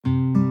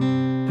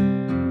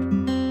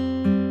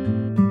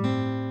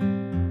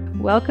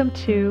Welcome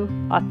to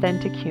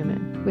Authentic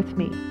Human with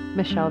me,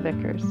 Michelle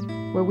Vickers,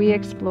 where we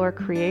explore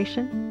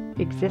creation,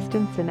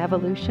 existence, and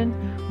evolution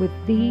with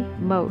the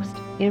most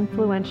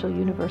influential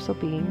universal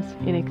beings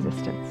in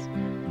existence.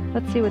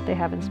 Let's see what they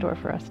have in store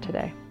for us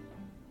today.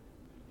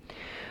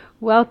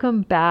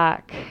 Welcome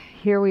back.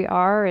 Here we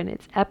are, and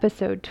it's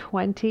episode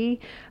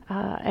 20,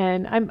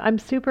 and I'm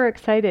super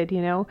excited.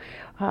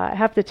 I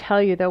have to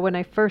tell you though, when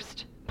I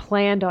first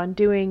planned on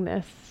doing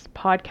this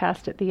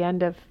podcast at the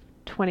end of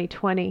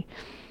 2020,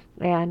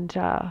 and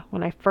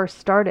when I first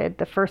started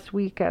the first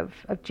week of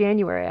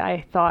January,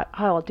 I thought,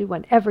 I'll do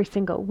one every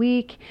single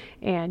week.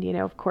 And,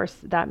 of course,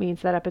 that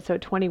means that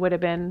episode 20 would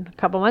have been a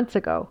couple months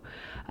ago.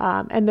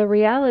 And the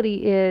reality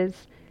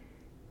is,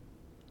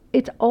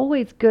 it's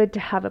always good to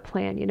have a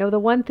plan. The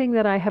one thing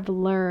that I have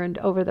learned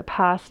over the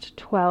past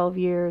 12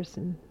 years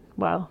and,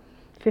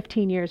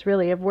 15 years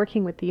really of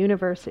working with the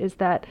universe is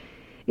that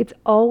it's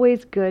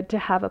always good to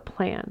have a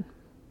plan.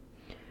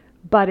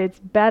 But it's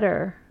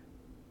better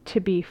to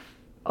be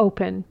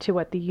open to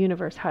what the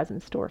universe has in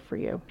store for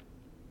you.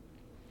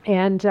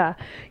 And, I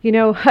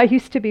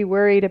used to be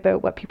worried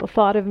about what people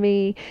thought of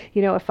me,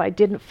 if I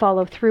didn't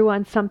follow through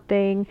on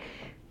something.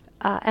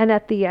 And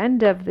at the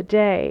end of the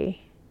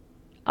day,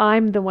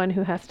 I'm the one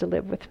who has to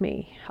live with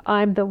me.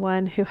 I'm the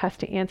one who has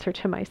to answer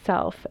to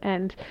myself.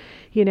 And,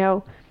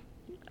 it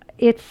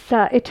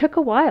took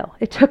a while.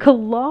 It took a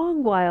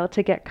long while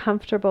to get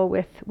comfortable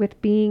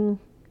with being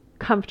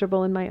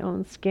comfortable in my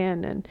own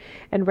skin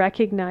and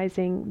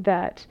recognizing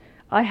that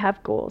I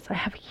have goals. I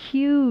have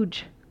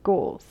huge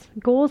goals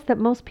that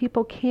most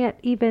people can't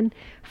even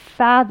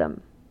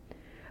fathom.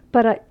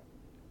 But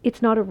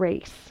it's not a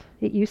race.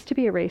 It used to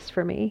be a race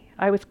for me.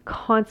 I was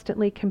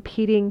constantly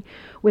competing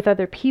with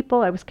other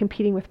people. I was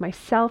competing with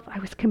myself. I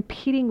was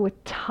competing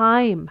with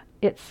time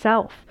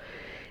itself.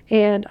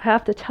 And I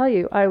have to tell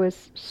you, I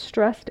was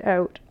stressed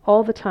out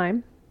all the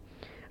time.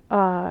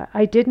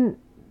 Even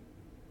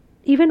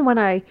when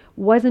I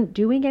wasn't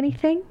doing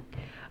anything,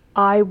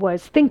 I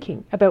was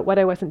thinking about what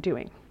I wasn't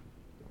doing,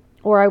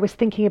 or I was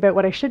thinking about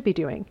what I should be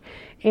doing,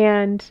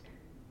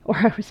 or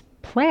I was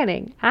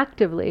planning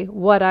actively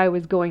what I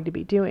was going to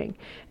be doing.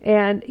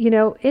 And,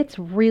 it's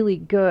really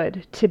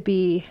good to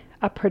be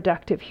a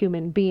productive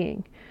human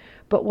being.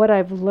 But what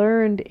I've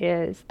learned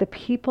is the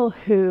people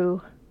who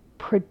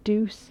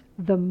produce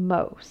the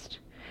most.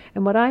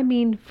 And what I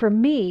mean for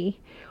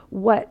me,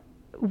 what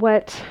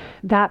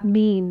that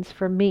means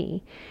for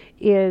me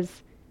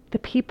is the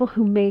people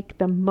who make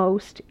the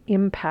most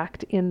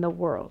impact in the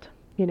world.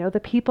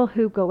 The people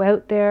who go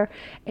out there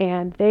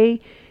and they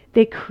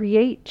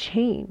create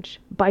change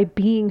by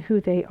being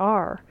who they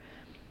are.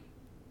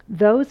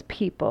 Those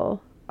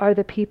people are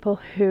the people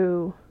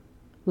who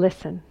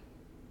listen.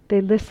 They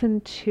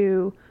listen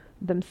to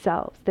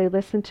themselves. They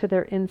listen to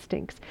their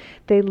instincts.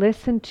 They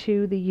listen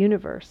to the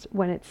universe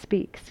when it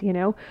speaks.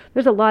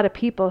 There's a lot of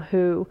people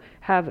who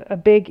have a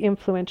big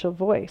influential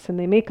voice and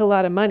they make a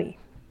lot of money.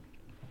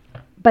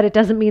 But it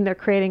doesn't mean they're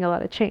creating a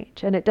lot of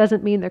change, and it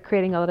doesn't mean they're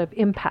creating a lot of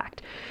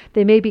impact.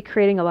 They may be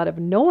creating a lot of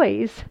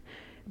noise,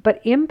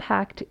 but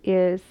impact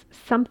is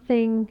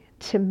something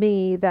to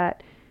me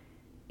that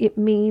it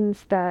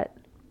means that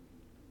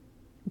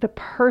the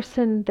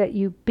person that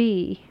you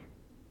be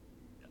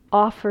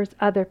offers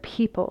other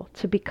people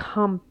to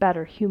become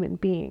better human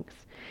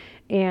beings.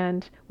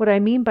 And what I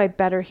mean by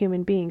better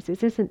human beings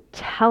isn't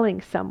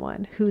telling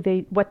someone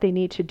what they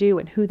need to do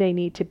and who they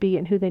need to be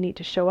and who they need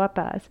to show up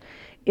as.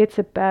 It's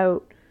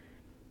about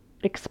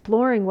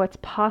exploring what's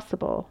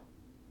possible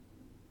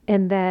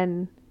and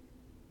then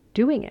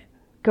doing it,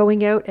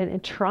 going out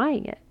and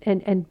trying it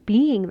and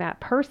being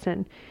that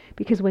person.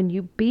 Because when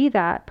you be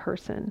that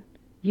person,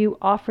 you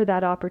offer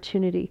that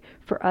opportunity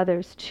for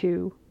others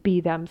to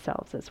be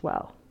themselves as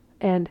well.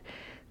 And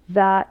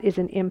that is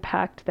an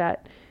impact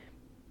that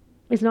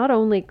is not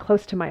only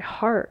close to my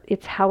heart,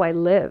 it's how I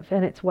live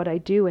and it's what I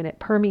do, and it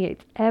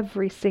permeates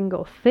every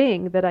single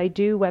thing that I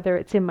do, whether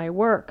it's in my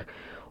work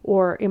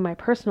or in my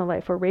personal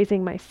life or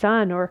raising my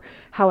son or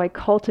how I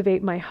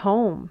cultivate my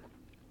home.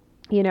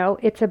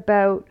 It's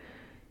about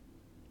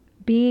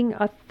being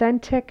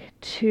authentic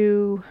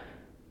to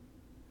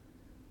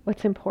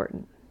what's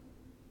important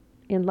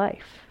in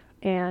life.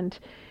 And,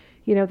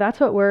 that's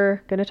what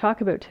we're going to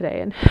talk about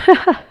today, and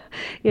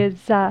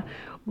is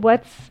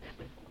what's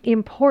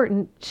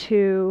important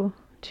to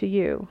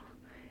you,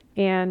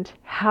 and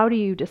how do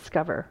you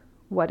discover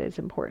what is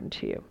important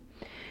to you.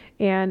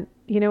 And,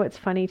 it's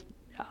funny,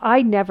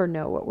 I never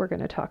know what we're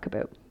going to talk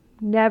about.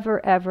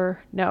 Never,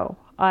 ever know.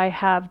 I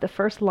have the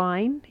first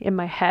line in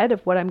my head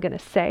of what I'm going to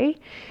say,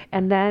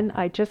 and then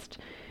I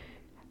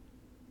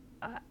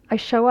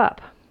show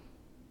up,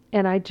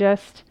 and I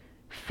just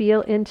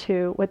feel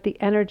into what the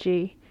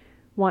energy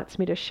wants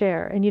me to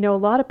share. And a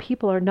lot of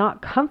people are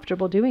not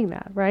comfortable doing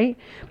that, right?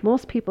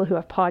 Most people who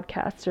have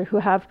podcasts or who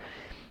have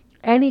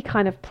any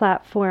kind of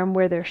platform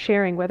where they're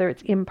sharing, whether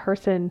it's in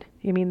person,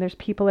 there's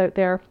people out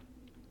there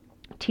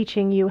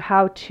teaching you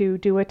how to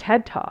do a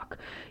TED Talk,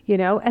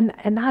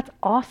 and that's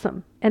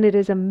awesome. And it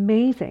is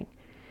amazing.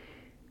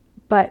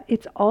 But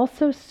it's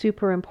also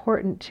super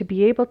important to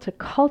be able to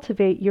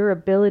cultivate your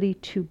ability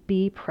to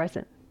be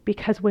present.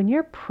 Because when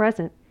you're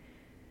present,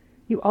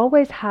 you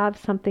always have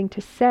something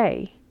to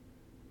say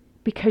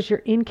because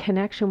you're in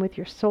connection with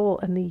your soul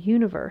and the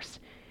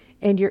universe,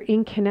 and you're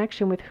in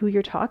connection with who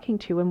you're talking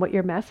to and what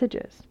your message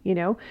is, you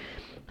know?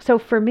 So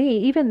for me,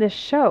 even this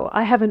show,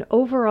 I have an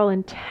overall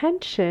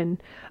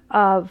intention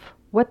of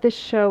what this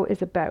show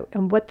is about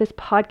and what this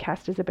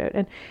podcast is about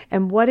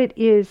and what it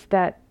is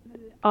that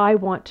I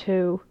want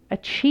to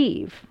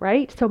achieve,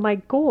 right? So my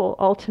goal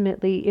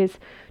ultimately is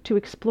to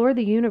explore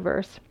the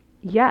universe,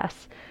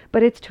 yes,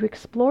 but it's to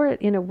explore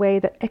it in a way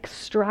that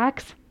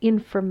extracts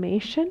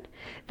information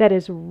that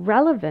is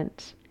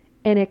relevant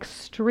and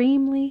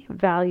extremely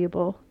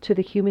valuable to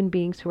the human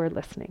beings who are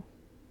listening.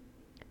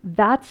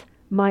 That's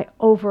my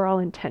overall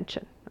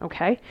intention,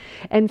 okay?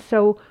 And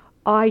so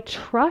I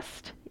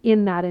trust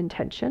in that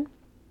intention,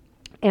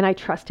 and I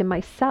trust in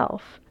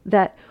myself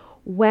that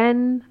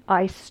when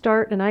I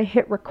start and I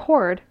hit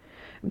record,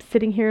 I'm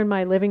sitting here in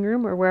my living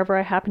room or wherever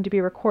I happen to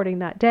be recording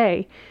that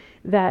day,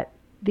 that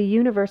the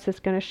universe is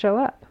going to show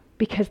up,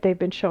 because they've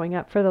been showing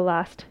up for the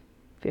last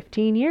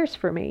 15 years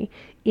for me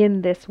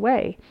in this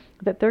way,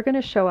 that they're going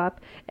to show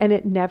up and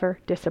it never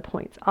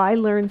disappoints. I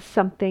learn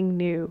something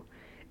new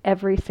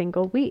every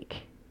single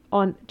week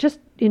on just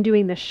in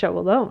doing this show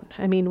alone.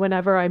 I mean,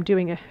 whenever I'm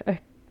doing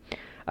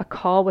a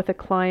call with a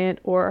client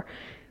or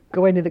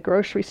going to the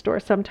grocery store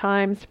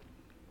sometimes,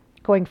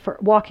 going for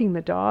walking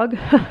the dog,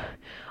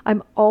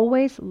 I'm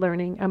always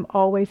learning. I'm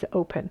always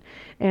open.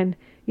 And,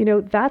 you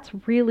know, that's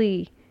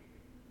really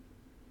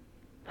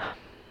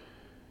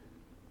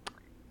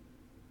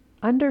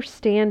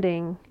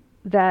understanding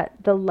that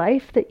the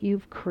life that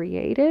you've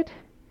created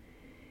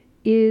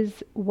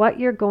is what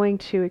you're going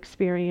to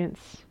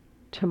experience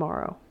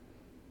tomorrow.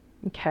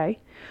 Okay?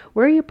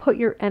 Where you put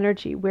your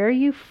energy, where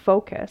you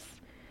focus,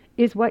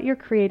 is what you're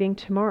creating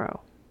tomorrow.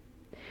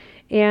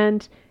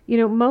 And, you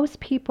know, most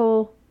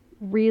people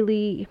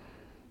really,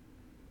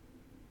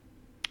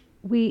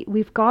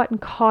 we've gotten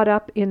caught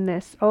up in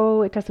this,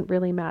 oh, it doesn't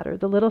really matter.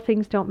 The little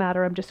things don't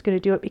matter. I'm just going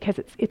to do it because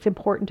it's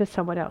important to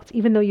someone else,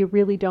 even though you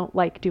really don't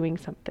like doing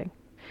something.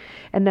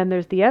 And then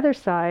there's the other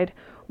side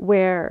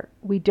where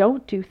we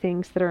don't do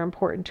things that are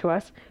important to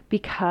us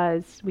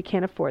because we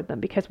can't afford them,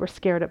 because we're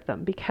scared of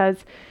them,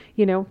 because,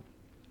 you know,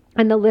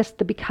 and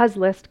the because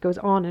list goes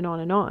on and on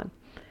and on.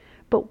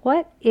 But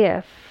what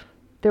if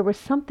there was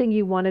something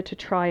you wanted to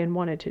try and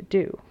wanted to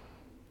do,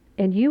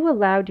 and you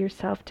allowed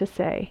yourself to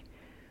say,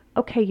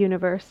 okay,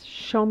 universe,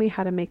 show me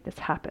how to make this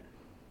happen.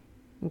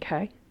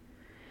 Okay?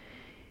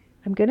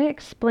 I'm going to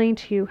explain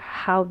to you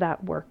how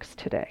that works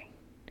today,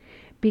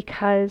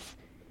 because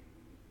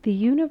the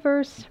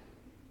universe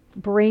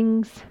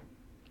brings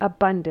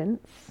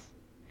abundance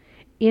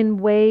in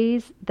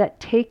ways that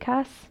take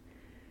us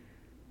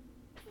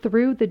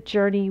through the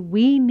journey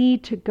we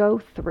need to go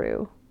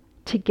through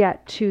to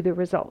get to the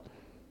result,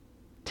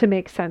 to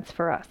make sense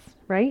for us,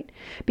 right?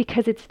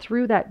 Because it's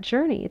through that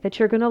journey that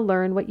you're going to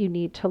learn what you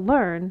need to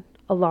learn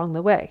along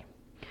the way.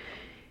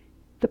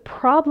 The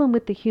problem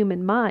with the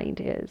human mind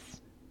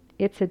is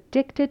it's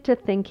addicted to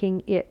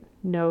thinking it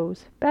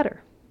knows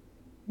better.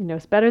 It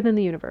knows better than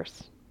the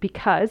universe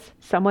because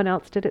someone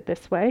else did it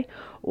this way,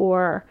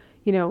 or,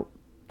 you know,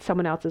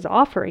 someone else is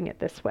offering it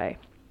this way.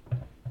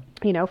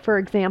 You know, for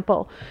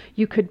example,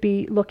 you could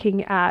be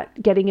looking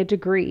at getting a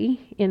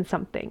degree in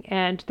something,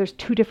 and there's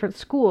 2 different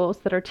schools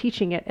that are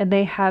teaching it, and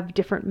they have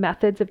different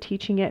methods of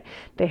teaching it.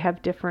 They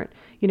have different,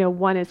 you know,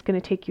 one is going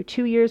to take you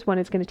 2 years, one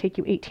is going to take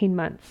you 18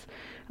 months.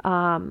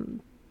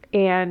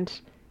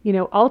 And, you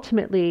know,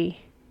 ultimately,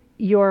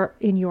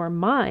 in your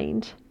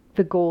mind,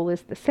 the goal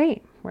is the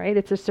same, right?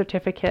 It's a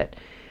certificate.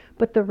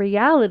 But the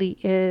reality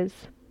is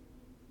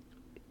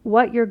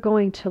what you're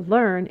going to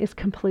learn is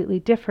completely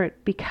different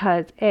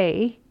because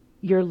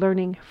you're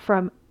learning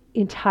from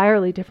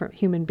entirely different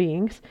human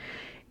beings.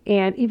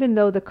 And even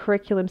though the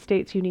curriculum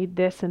states you need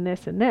this and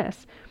this and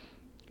this,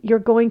 you're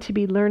going to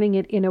be learning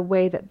it in a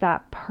way that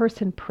that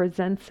person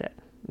presents it.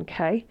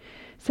 Okay?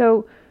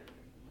 So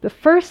the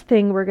first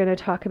thing we're going to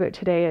talk about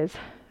today is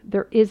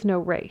there is no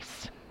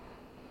race.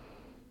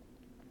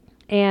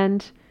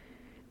 And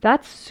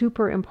that's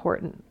super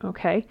important,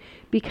 okay?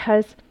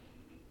 Because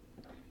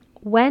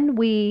when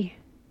we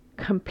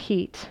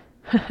compete,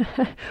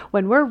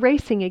 when we're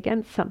racing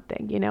against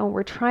something, you know,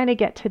 we're trying to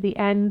get to the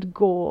end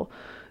goal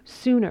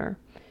sooner,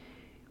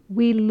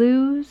 we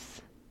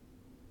lose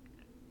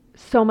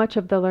so much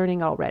of the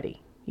learning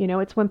already. You know,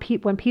 it's when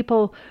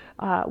people,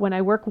 when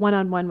I work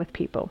one-on-one with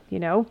people, you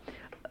know,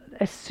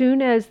 as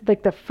soon as,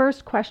 like, the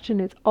first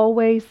question is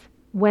always,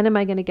 when am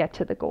I going to get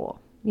to the goal?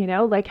 You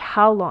know, like,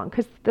 how long?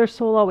 Because their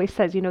soul always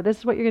says, you know, this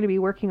is what you're going to be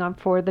working on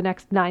for the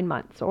next 9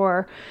 months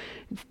or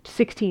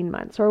 16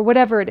 months or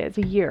whatever it is,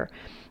 a year.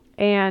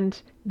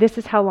 And this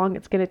is how long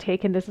it's going to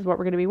take, and this is what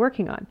we're going to be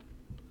working on.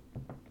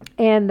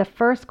 And the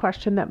first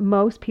question that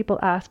most people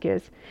ask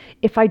is,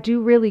 if I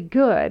do really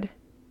good,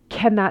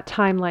 can that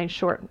timeline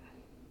shorten?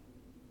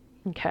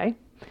 Okay.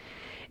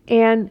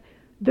 And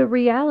the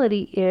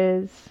reality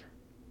is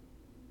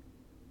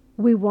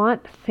we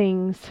want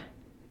things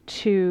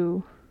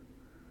to,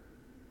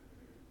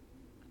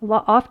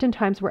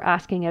 oftentimes we're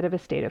asking out of a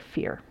state of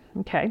fear.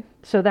 Okay.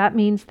 So that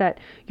means that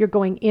you're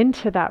going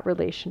into that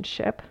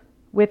relationship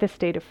with a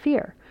state of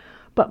fear.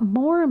 But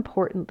more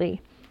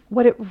importantly,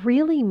 what it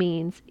really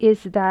means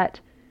is that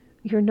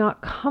you're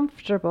not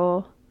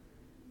comfortable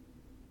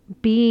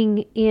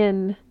being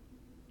in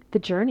the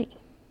journey,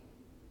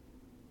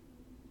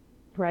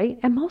 right?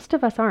 And most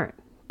of us aren't,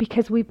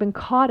 because we've been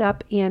caught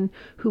up in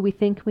who we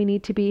think we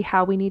need to be,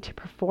 how we need to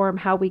perform,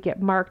 how we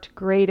get marked,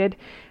 graded,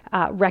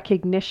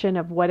 recognition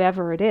of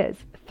whatever it is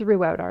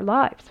throughout our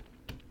lives.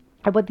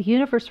 And what the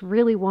universe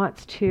really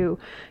wants to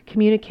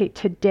communicate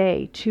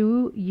today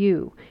to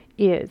you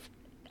is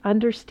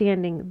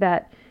understanding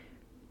that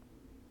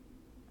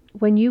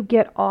when you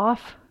get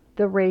off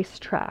the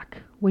racetrack,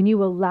 when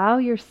you allow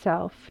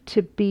yourself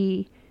to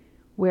be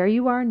where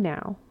you are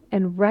now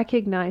and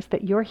recognize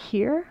that you're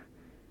here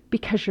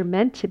because you're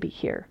meant to be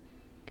here,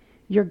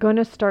 you're going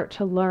to start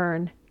to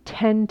learn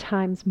 10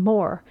 times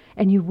more,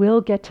 and you will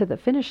get to the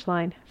finish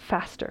line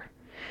faster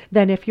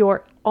than if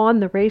you're on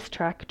the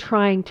racetrack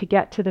trying to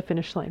get to the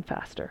finish line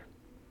faster.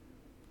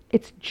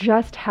 It's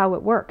just how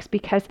it works,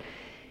 because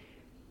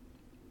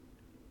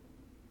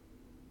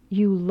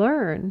you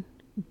learn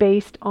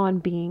based on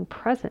being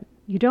present.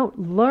 You don't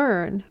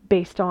learn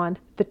based on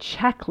the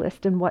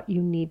checklist and what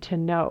you need to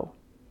know.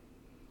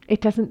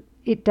 It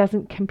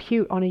doesn't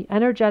compute on an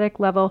energetic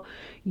level.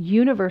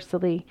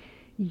 Universally,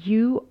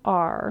 you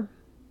are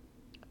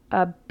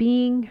a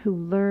being who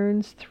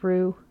learns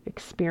through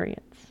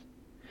experience.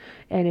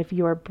 And if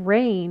your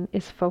brain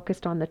is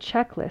focused on the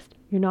checklist,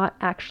 you're not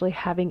actually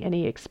having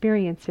any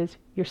experiences.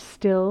 You're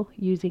still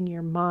using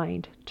your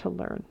mind to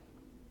learn.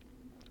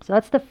 So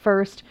that's the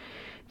first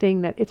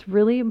thing, that it's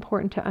really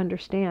important to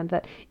understand,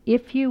 that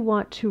if you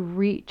want to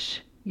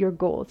reach your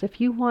goals,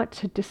 if you want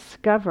to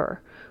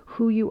discover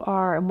who you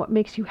are and what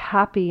makes you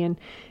happy, and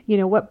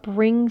what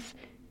brings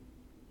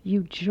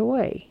you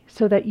joy,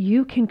 so that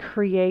you can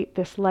create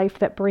this life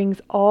that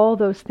brings all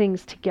those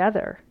things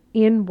together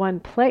in one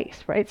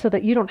place, right? So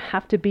that you don't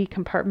have to be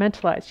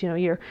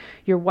compartmentalized.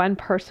 You're one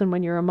person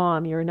when you're a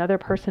mom, you're another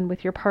person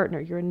with your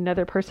partner, you're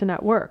another person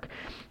at work.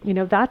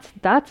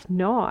 That's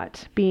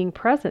not being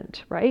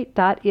present, right?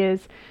 That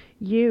is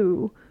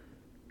you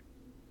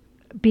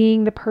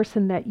being the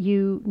person that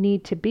you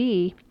need to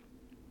be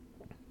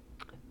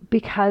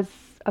because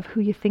of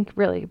who you think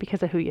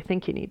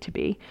you need to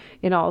be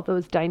in all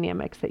those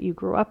dynamics that you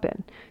grew up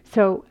in.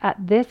 So at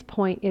this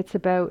point, it's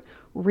about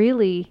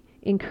really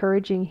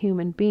encouraging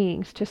human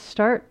beings to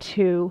start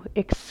to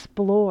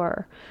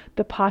explore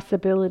the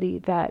possibility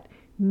that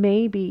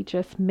maybe,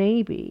 just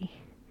maybe,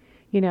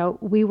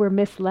 we were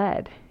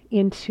misled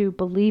into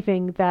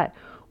believing that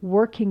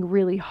working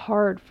really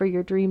hard for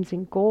your dreams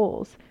and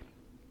goals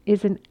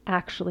isn't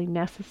actually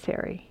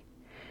necessary.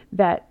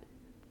 That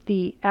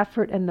the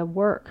effort and the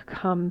work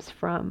comes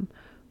from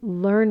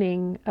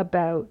learning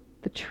about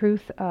the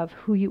truth of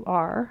who you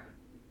are,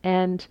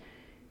 and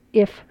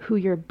if who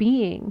you're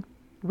being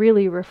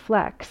really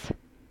reflects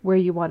where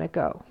you want to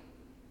go.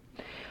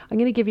 I'm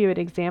going to give you an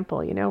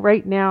example.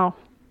 Right now,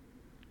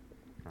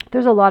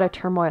 there's a lot of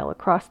turmoil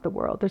across the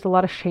world. There's a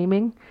lot of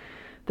shaming.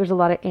 There's a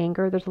lot of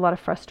anger. There's a lot of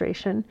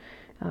frustration.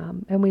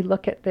 And we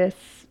look at the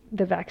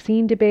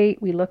vaccine debate.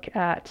 We look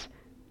at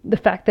the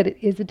fact that it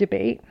is a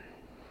debate,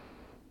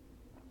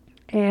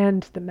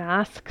 and the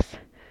masks.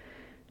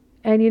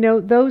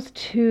 And those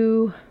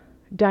two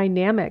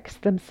dynamics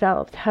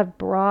themselves have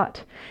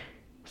brought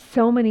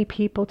so many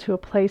people to a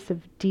place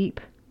of deep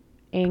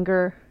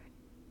anger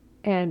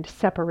and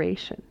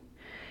separation.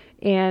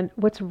 And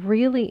what's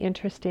really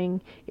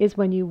interesting is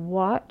when you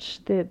watch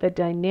the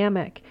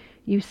dynamic,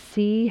 you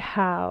see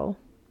how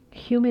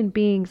human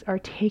beings are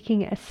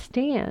taking a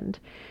stand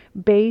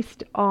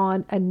based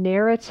on a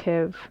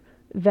narrative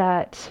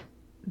that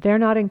they're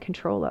not in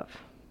control of.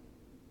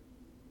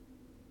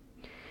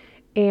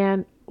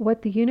 And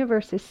what the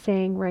universe is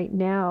saying right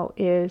now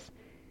is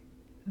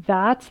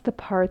that's the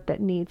part that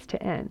needs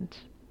to end,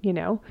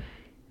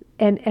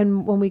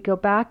 And when we go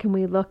back and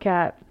we look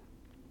at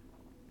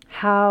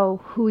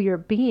how who you're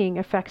being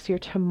affects your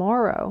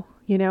tomorrow,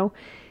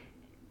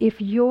 if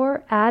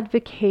you're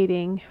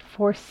advocating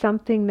for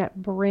something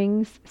that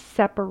brings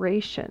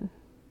separation,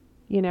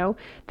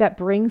 that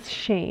brings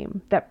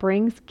shame, that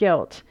brings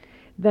guilt,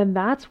 then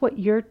that's what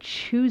you're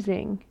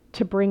choosing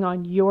to bring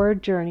on your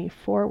journey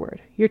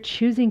forward. You're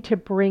choosing to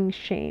bring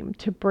shame,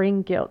 to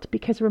bring guilt,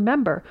 because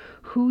remember,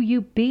 who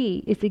you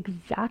be is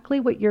exactly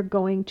what you're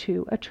going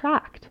to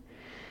attract.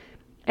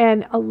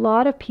 And a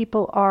lot of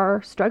people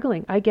are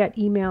struggling. I get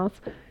emails,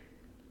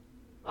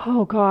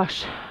 oh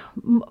gosh,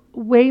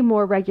 way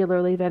more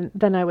regularly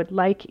than I would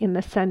like, in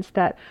the sense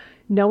that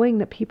knowing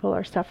that people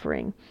are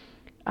suffering,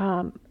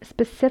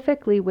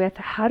 specifically with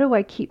how do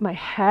I keep my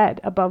head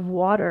above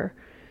water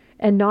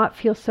and not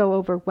feel so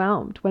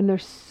overwhelmed when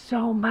there's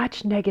so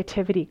much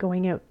negativity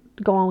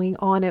going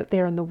on out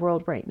there in the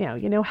world right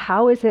now.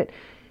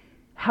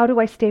 How do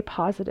I stay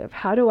positive?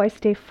 How do I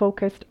stay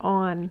focused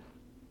on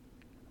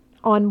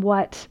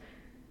what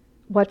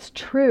what's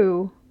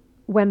true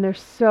when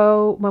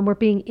we're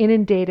being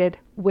inundated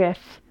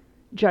with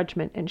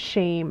judgment and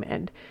shame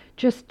and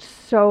just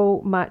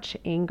so much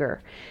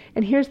anger.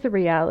 And here's the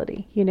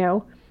reality,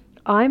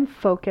 I'm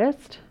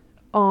focused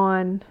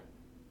on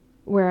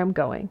where I'm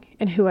going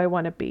and who I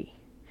want to be.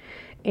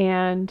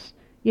 And,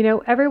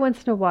 every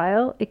once in a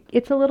while,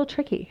 it's a little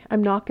tricky.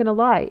 I'm not going to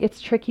lie.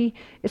 It's tricky,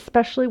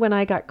 especially when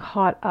I got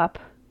caught up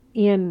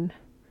in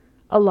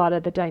a lot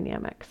of the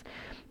dynamics.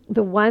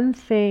 The one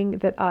thing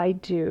that I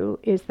do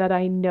is that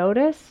I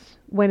notice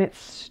when it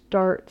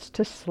starts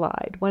to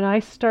slide, when I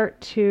start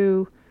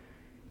to,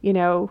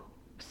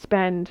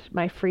 spend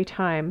my free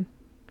time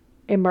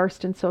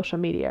immersed in social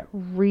media,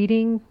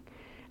 reading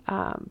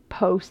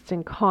posts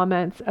and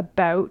comments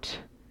about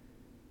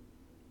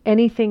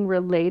anything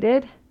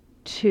related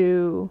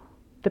to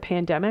the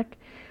pandemic,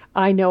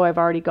 I know I've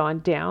already gone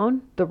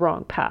down the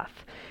wrong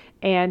path.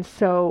 And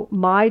so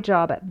my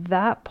job at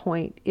that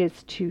point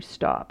is to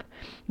stop.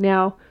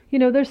 Now,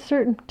 there's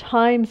certain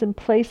times and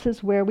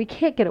places where we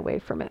can't get away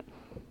from it.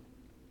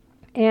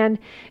 And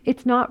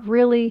it's not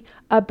really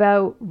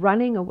about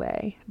running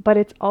away, but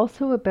it's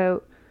also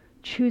about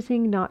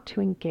choosing not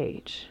to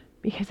engage,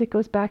 because it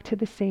goes back to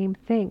the same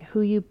thing.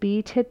 Who you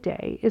be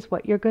today is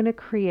what you're going to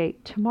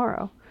create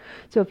tomorrow.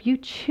 So if you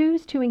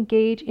choose to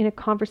engage in a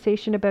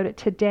conversation about it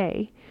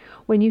today,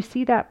 when you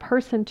see that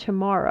person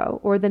tomorrow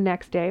or the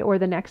next day or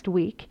the next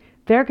week,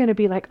 they're going to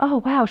be like, oh,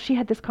 wow, she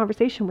had this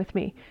conversation with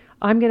me.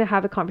 I'm going to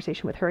have a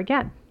conversation with her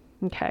again.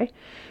 Okay.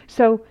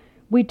 So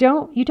you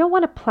don't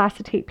want to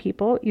placitate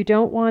people. You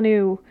don't want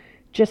to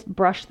just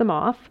brush them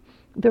off.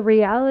 The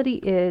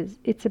reality is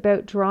it's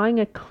about drawing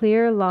a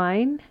clear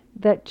line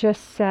that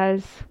just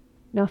says,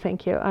 no,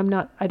 thank you. I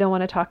don't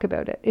want to talk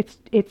about it.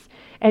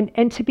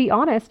 And to be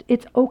honest,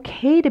 it's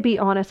okay to be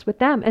honest with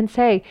them and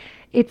say,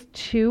 it's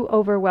too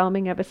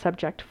overwhelming of a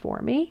subject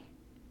for me.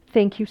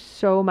 Thank you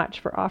so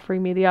much for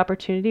offering me the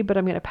opportunity, but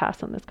I'm going to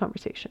pass on this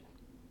conversation.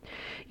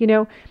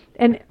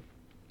 And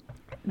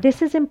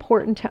this is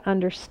important to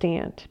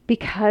understand,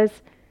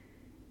 because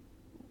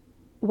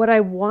what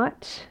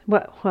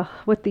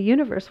the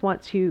universe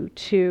wants you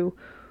to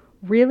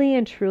really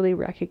and truly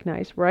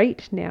recognize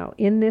right now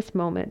in this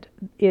moment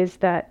is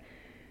that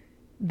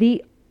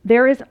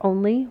there is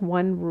only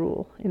one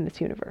rule in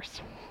this universe.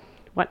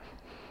 One.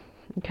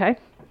 Okay?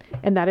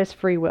 And that is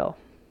free will.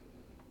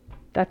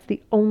 That's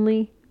the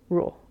only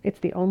rule. It's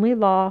the only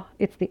law.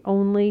 It's the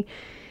only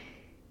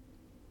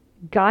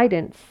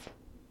guidance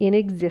in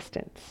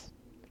existence,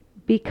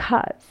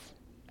 because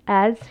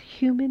as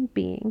human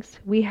beings,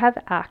 we have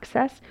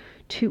access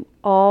to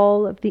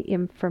all of the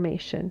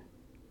information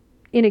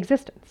in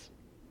existence,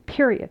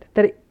 period.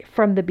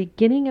 From the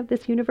beginning of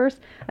this universe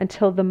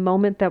until the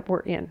moment that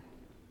we're in.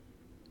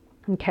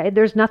 Okay,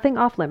 there's nothing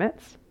off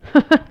limits.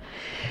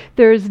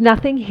 There's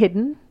nothing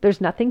hidden.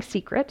 There's nothing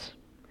secret.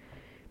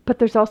 But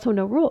there's also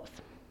no rules.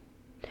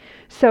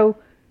 So,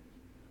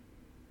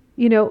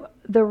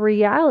 the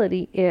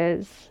reality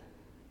is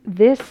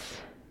this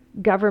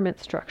government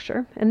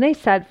structure, and they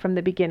said from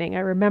the beginning, I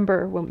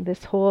remember when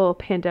this whole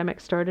pandemic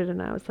started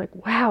and I was like,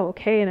 wow,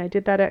 okay. And I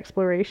did that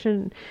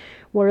exploration,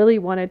 really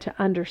wanted to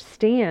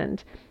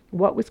understand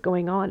what was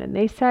going on. And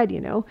they said,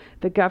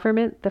 the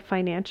government, the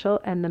financial,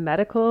 and the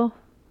medical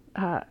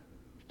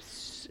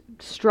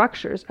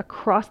structures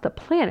across the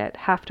planet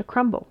have to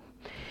crumble.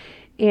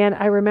 And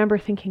I remember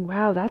thinking,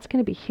 wow, that's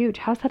going to be huge.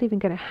 How's that even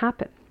going to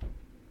happen?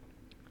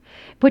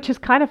 Which is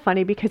kind of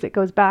funny, because it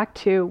goes back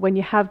to when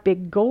you have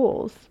big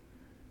goals.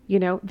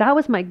 That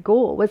was my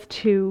goal, was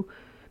to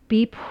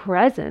be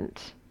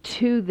present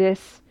to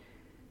this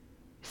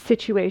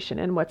situation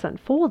and what's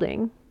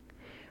unfolding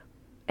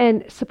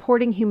and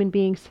supporting human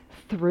beings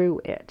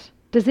through it.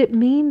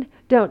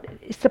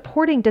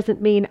 Supporting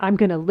doesn't mean I'm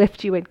going to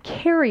lift you and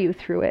carry you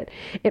through it.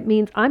 It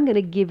means I'm going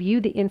to give you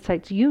the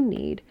insights you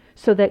need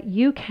so that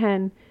you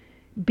can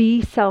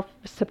be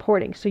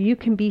self-supporting, so you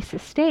can be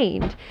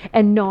sustained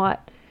and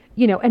not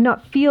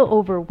feel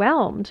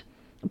overwhelmed.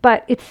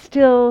 But it's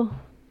still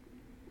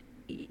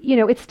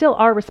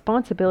our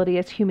responsibility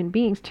as human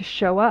beings to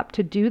show up,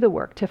 to do the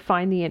work, to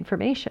find the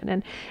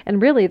information.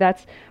 And really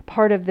that's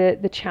part of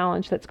the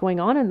challenge that's going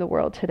on in the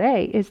world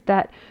today, is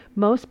that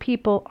most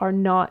people are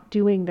not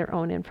doing their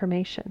own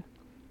information.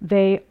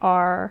 They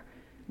are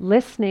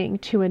listening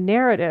to a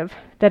narrative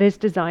that is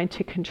designed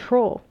to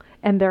control,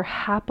 and they're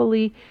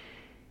happily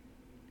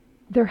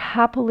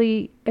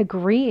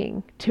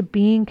agreeing to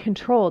being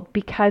controlled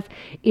because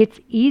it's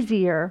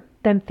easier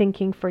than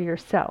thinking for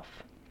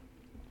yourself.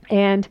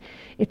 And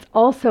it's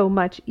also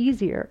much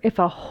easier if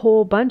a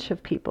whole bunch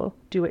of people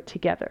do it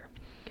together.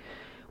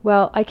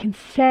 Well, I can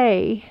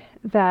say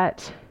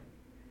that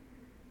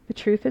the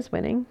truth is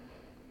winning,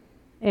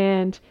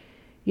 and,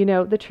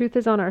 the truth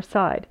is on our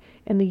side,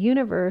 and the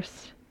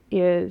universe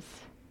is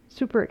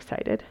super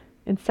excited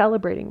and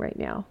celebrating right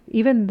now,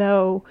 even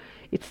though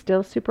it's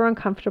still super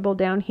uncomfortable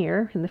down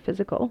here in the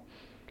physical.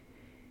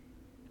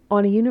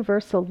 On a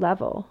universal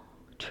level,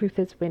 truth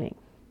is winning.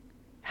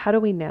 How do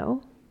we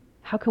know?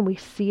 How can we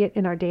see it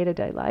in our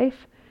day-to-day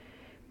life?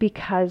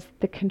 because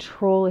the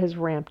control is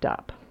ramped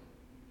up.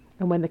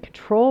 And when the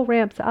control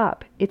ramps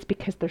up, it's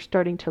because they're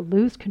starting to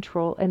lose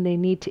control and they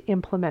need to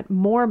implement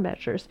more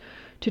measures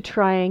to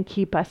try and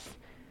keep us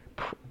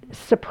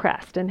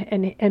suppressed.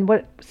 And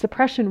what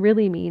suppression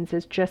really means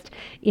is just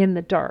in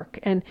the dark.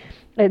 And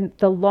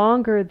the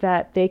longer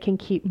that they can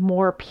keep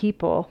more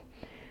people,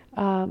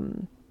 I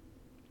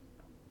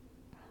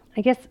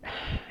guess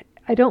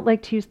I don't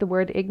like to use the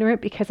word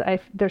ignorant because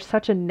there's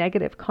such a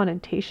negative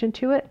connotation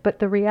to it. But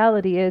the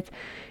reality is,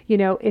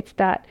 it's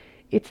that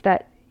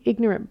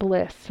ignorant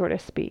bliss, so to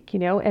speak,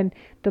 and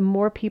the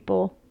more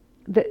people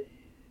that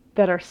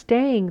are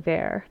staying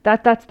there,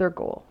 that's their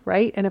goal,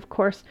 right? And of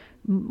course,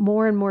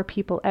 more and more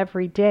people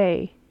every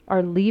day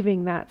are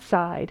leaving that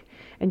side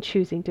and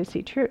choosing to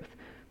see truth.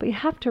 But you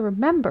have to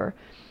remember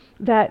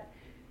that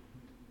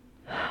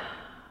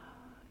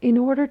in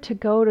order to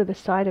go to the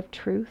side of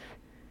truth,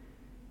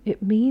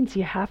 it means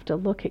you have to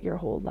look at your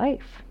whole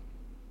life.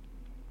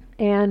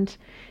 And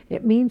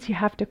it means you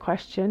have to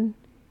question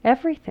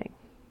everything,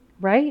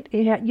 right?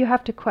 You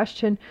have to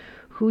question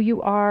who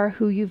you are,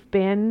 who you've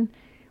been,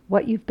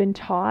 what you've been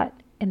taught,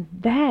 and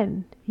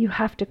then you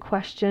have to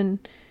question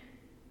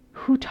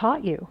who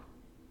taught you.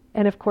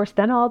 And of course,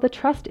 then all the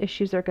trust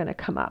issues are going to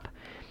come up.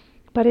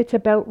 But it's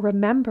about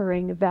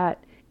remembering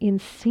that in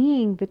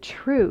seeing the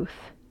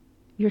truth,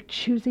 you're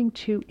choosing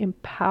to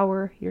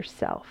empower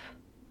yourself.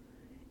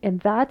 And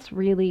that's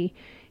really,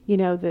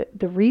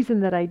 the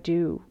reason that I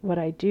do what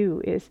I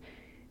do is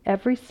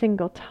every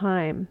single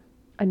time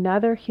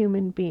another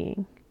human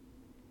being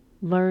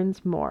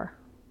learns more,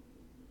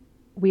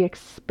 we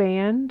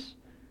expand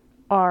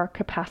our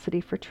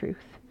capacity for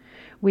truth.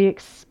 We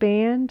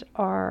expand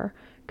our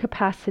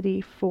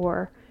capacity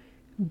for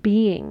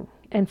being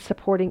and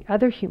supporting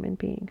other human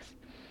beings.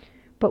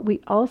 But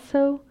we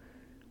also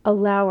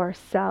allow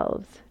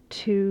ourselves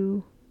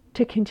to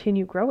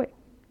continue growing.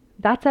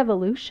 That's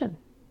evolution.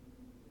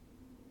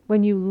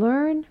 When you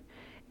learn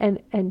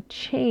and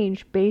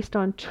change based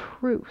on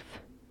truth,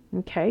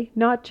 okay?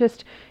 Not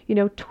just,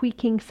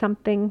 tweaking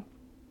something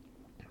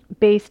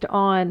based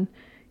on,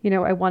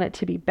 I want it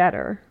to be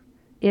better.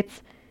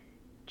 It's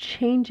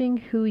changing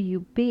who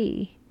you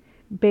be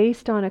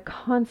based on a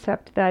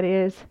concept that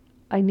is,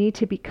 I need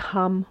to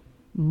become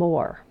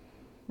more,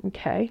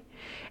 okay?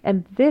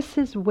 And this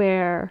is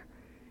where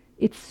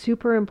it's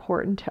super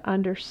important to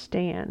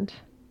understand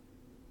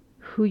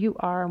who you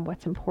are and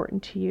what's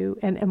important to you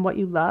and what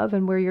you love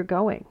and where you're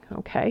going,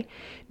 okay?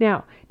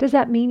 Now, does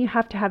that mean you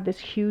have to have this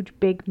huge,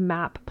 big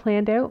map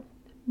planned out?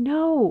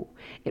 No,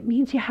 it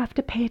means you have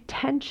to pay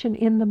attention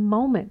in the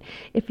moment.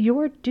 If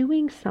you're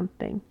doing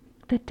something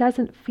that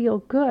doesn't feel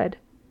good,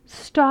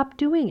 stop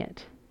doing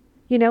it.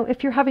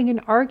 If you're having an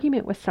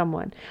argument with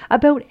someone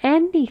about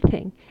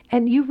anything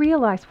and you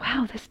realize,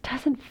 wow, this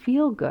doesn't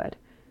feel good.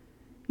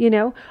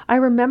 I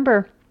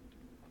remember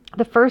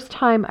the first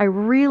time I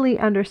really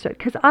understood,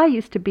 because I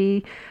used to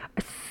be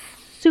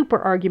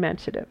super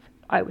argumentative.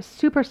 I was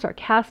super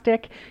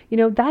sarcastic.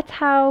 That's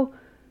how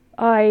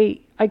I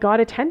got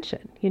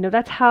attention.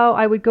 That's how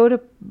I would go to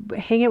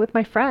hang out with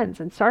my friends,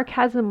 and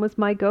sarcasm was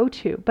my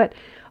go-to. But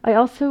I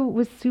also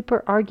was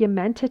super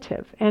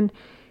argumentative, and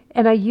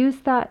I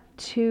used that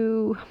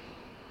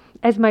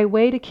as my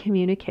way to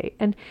communicate.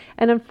 And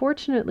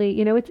unfortunately,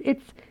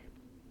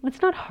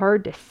 it's not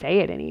hard to say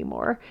it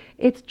anymore.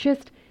 It's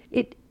just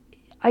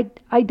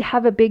I'd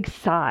have a big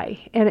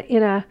sigh and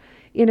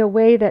in a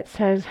way that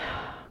says,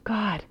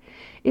 God,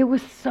 it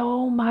was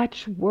so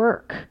much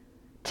work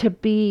to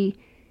be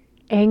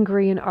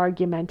angry and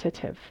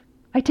argumentative.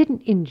 I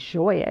didn't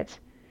enjoy it.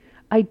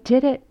 I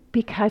did it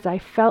because I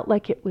felt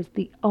like it was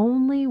the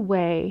only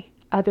way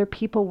other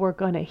people were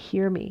going to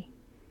hear me,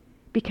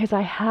 because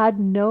I had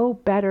no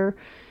better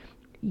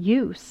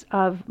use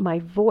of my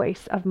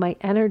voice, of my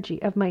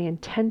energy, of my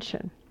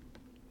intention.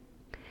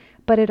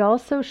 But it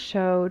also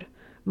showed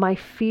my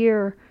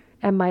fear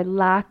and my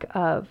lack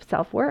of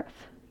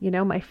self-worth,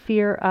 my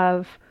fear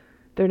of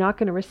they're not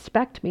going to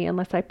respect me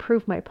unless I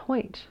prove my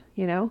point,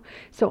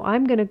 So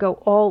I'm going to go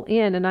all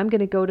in, and I'm going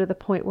to go to the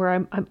point where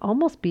I'm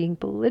almost being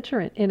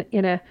belligerent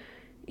in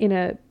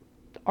a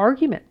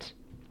argument.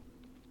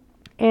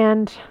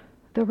 And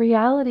the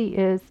reality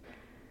is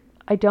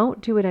I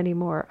don't do it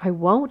anymore. I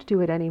won't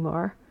do it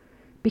anymore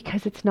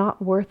because it's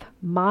not worth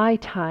my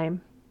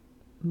time,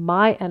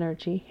 my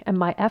energy, and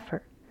my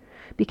effort.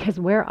 Because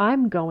where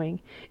I'm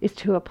going is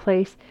to a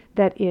place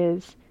that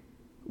is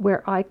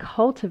where I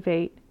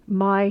cultivate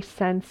my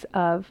sense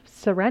of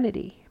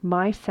serenity,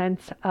 my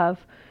sense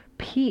of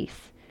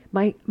peace,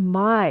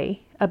 my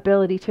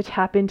ability to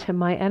tap into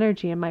my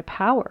energy and my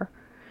power,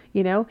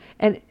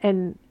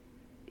 and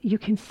you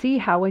can see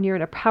how when you're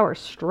in a power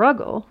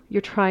struggle,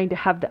 you're trying to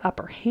have the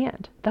upper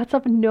hand. That's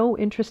of no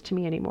interest to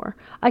me anymore.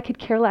 I could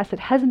care less. It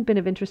hasn't been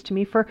of interest to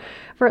me for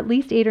at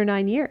least 8 or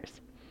 9 years.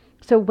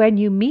 So when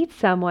you meet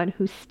someone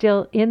who's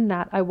still in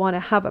that, I want to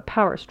have a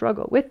power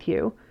struggle with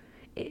you,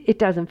 it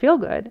doesn't feel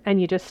good.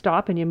 And you just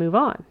stop and you move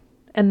on.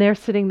 And they're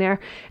sitting there,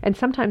 and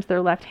sometimes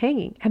they're left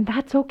hanging. And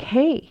that's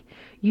okay.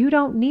 You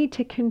don't need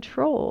to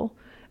control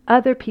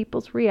other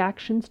people's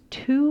reactions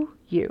to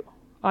you.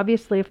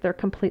 Obviously, if they're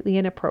completely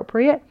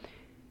inappropriate,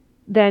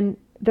 then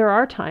there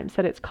are times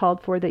that it's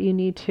called for that you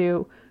need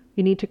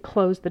to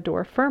close the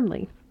door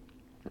firmly.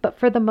 But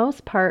for the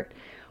most part,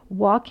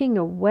 walking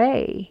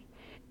away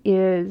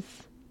is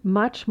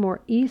much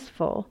more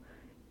easeful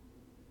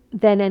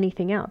than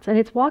anything else. And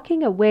it's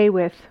walking away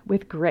with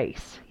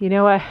grace.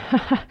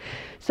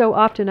 So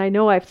often I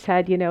know I've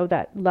said,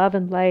 that love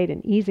and light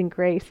and ease and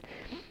grace.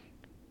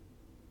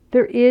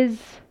 There is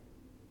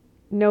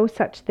no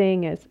such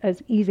thing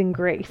as ease and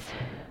grace.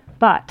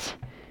 But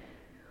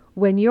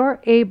when you're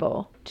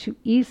able to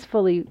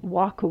easefully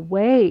walk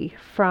away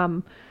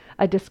from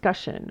a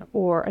discussion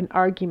or an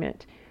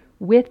argument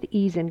with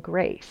ease and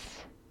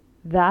grace,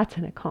 that's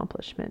an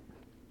accomplishment.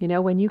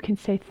 When you can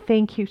say,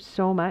 thank you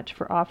so much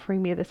for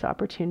offering me this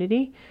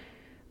opportunity,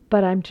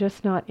 but I'm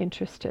just not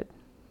interested.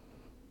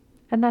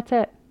 And that's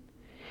it.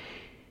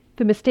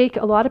 The mistake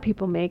a lot of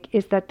people make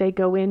is that they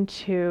go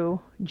into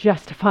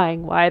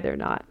justifying why they're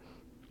not.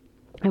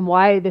 And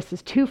why this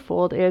is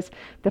twofold is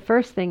the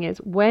first thing is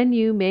when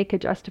you make a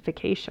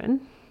justification,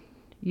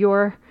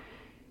 you're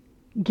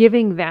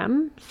giving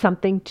them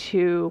something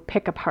to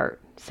pick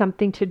apart,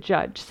 something to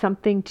judge,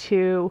 something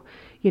to,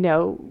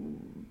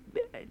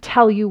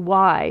 tell you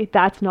why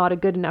that's not a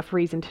good enough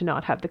reason to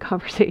not have the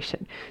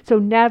conversation. So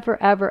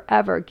never, ever,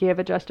 ever give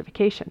a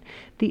justification.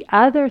 The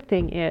other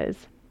thing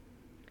is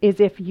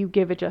if you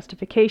give a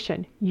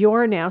justification,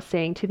 you're now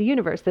saying to the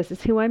universe, this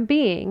is who I'm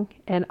being,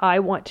 and I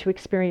want to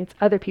experience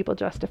other people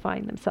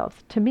justifying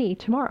themselves to me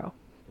tomorrow.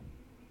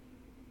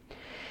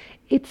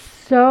 It's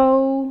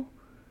so,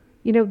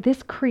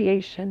 this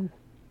creation,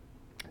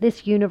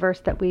 this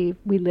universe that we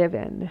live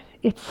in,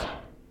 it's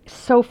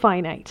so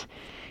finite,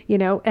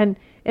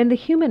 and the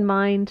human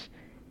mind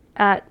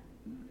at,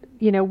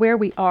 where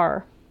we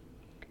are,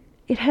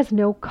 it has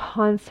no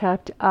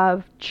concept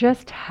of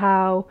just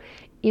how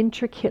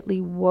intricately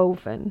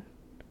woven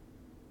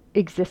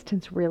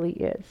existence really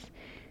is.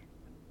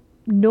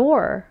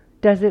 Nor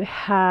does it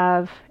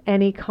have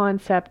any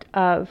concept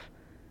of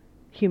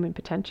human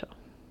potential.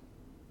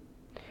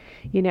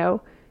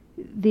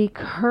 The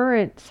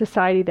current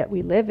society that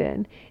we live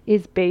in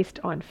is based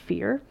on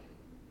fear,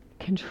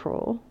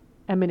 control,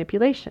 and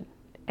manipulation.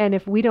 And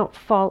if we don't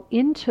fall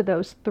into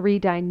those three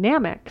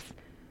dynamics,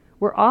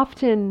 we're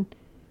often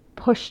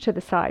pushed to the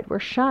side. We're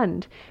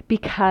shunned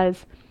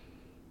because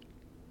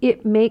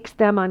it makes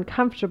them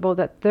uncomfortable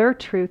that their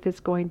truth is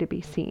going to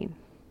be seen.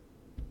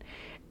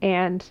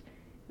 And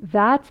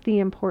that's the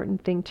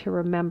important thing to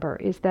remember,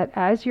 is that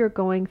as you're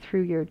going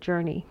through your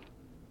journey,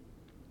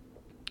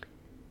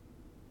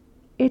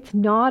 it's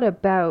not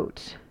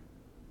about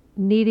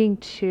needing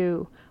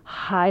to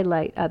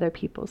highlight other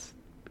people's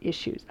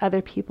issues,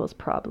 other people's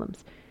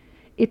problems.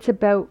 It's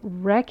about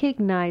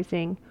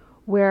recognizing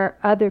where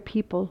other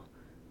people's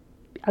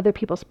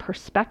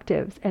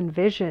perspectives and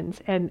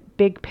visions and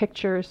big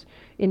pictures,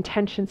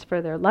 intentions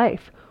for their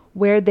life,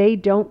 where they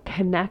don't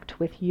connect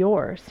with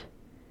yours,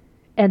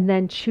 and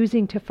then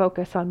choosing to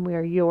focus on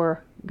where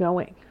you're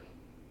going,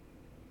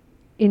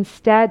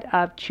 instead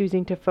of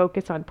choosing to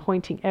focus on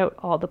pointing out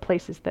all the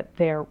places that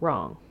they're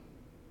wrong.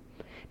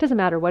 It doesn't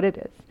matter what it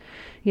is.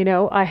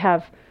 I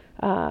have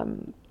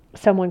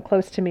someone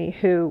close to me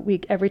who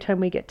every time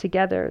we get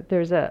together,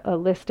 there's a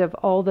list of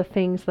all the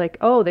things like,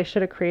 oh, they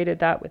should have created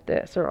that with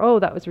this, or oh,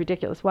 that was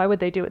ridiculous. Why would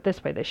they do it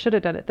this way? They should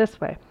have done it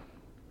this way.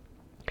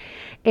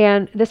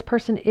 And this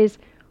person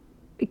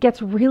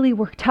gets really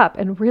worked up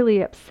and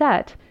really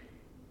upset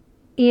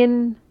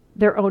in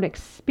their own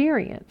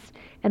experience.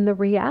 And the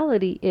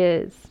reality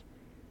is,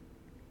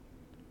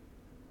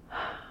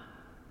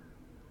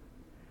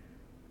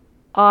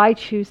 I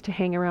choose to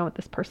hang around with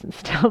this person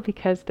still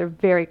because they're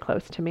very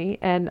close to me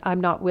and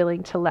I'm not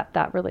willing to let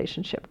that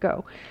relationship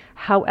go.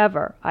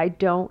 However, I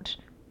don't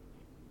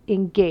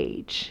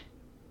engage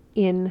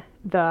in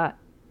the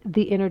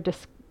inner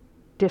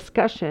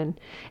discussion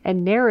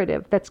and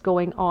narrative that's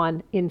going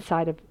on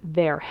inside of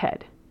their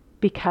head,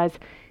 because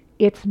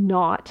it's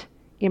not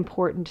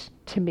important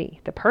to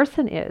me. The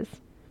person is.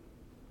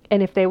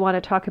 And if they want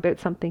to talk about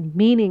something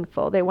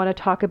meaningful, they want to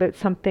talk about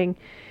something,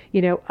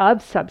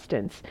 of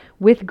substance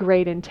with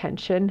great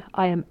intention,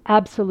 I am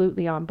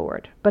absolutely on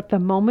board. But the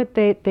moment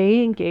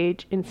they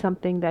engage in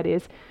something that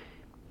is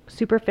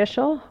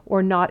superficial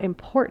or not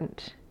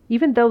important,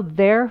 even though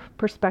their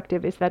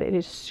perspective is that it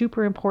is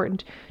super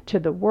important to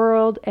the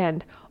world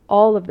and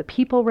all of the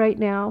people right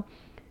now,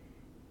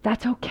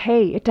 that's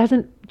okay. It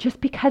doesn't, just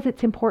because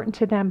it's important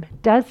to them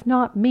does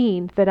not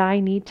mean that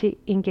I need to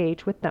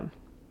engage with them.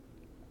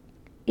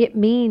 It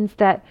means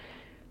that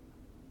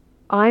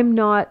I'm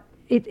not,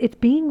 it's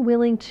being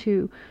willing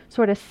to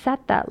sort of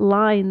set that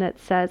line that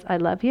says, I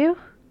love you,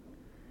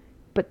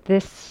 but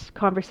this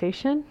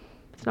conversation,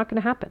 it's not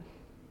going to happen.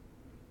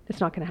 It's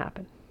not going to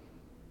happen.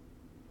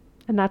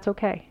 And that's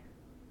okay.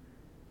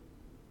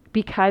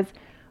 Because,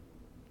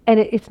 and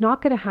it's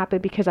not going to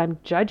happen because I'm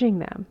judging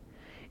them.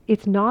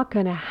 It's not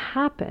going to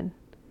happen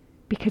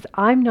because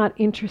I'm not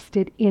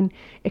interested in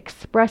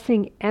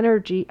expressing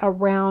energy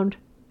around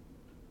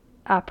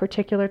a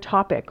particular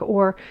topic,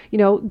 or,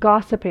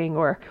 gossiping,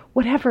 or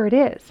whatever it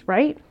is,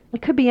 right?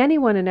 It could be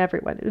anyone and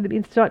everyone.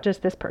 It's not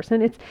just this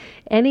person. It's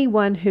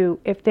anyone who,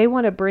 if they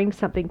want to bring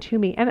something to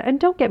me, and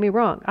don't get me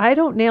wrong, I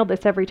don't nail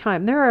this every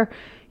time. There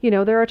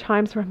are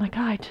times where I'm like,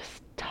 I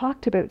just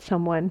talked about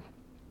someone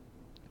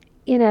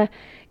in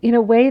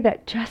a way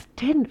that just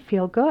didn't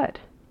feel good,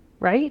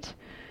 right?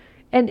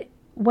 And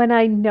when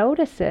I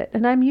notice it,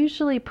 and I'm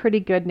usually pretty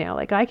good now,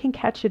 like I can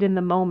catch it in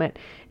the moment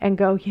and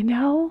go,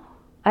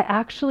 I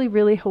actually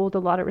really hold a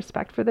lot of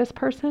respect for this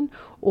person,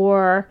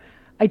 or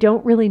I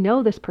don't really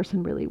know this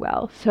person really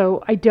well.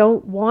 So I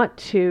don't want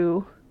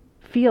to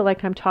feel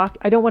like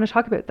I don't want to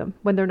talk about them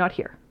when they're not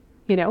here.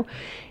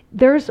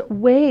 There's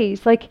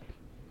ways, like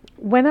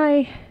when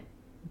I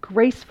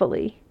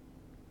gracefully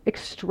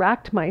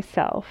extract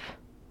myself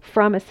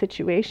from a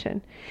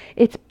situation,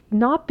 it's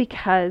not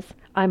because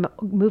I'm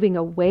moving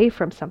away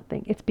from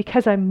something. It's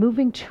because I'm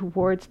moving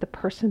towards the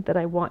person that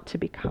I want to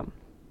become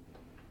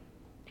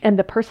and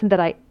the person that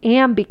I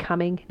am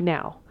becoming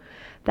now.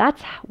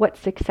 That's what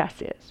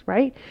success is,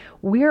 right?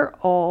 We're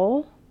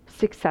all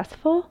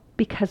successful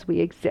because we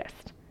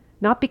exist,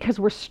 not because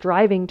we're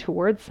striving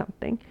towards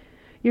something.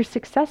 You're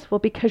successful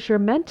because you're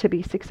meant to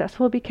be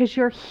successful, because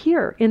you're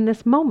here in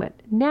this moment,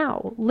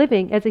 now,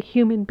 living as a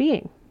human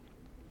being.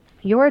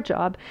 Your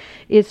job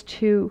is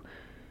to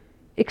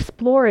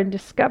explore and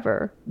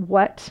discover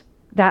what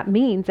that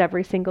means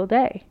every single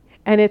day.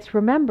 And it's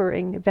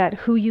remembering that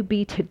who you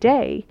be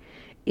today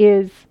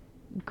is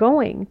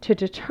going to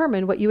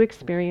determine what you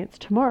experience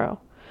tomorrow.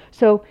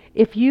 So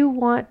if you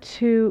want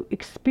to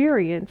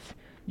experience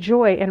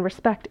joy and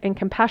respect and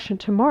compassion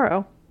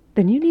tomorrow,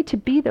 then you need to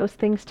be those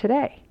things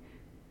today,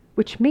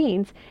 which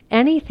means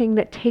anything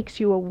that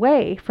takes you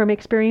away from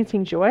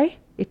experiencing joy,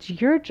 it's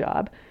your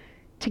job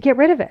to get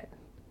rid of it.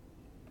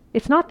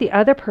 It's not the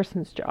other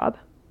person's job.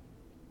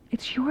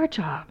 It's your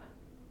job.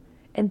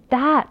 And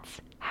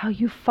that's how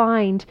you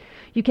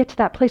get to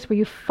that place where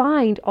you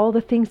find all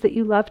the things that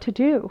you love to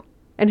do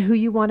and who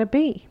you want to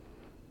be.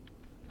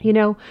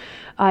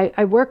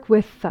 I work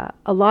with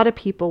a lot of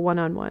people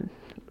one-on-one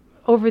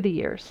over the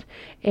years,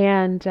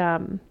 and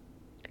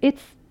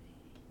it's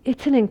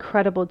an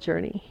incredible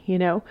journey.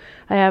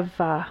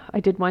 I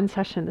did one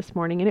session this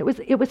morning, and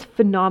it was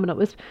phenomenal. It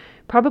was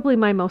probably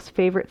my most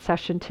favorite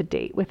session to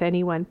date with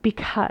anyone,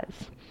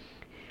 because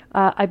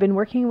I've been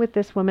working with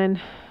this woman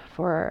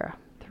for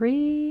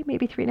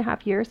maybe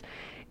 3.5 years.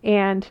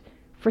 And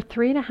for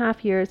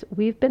 3.5 years,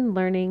 we've been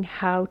learning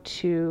how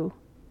to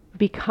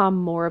become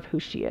more of who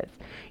she is,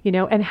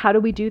 and how do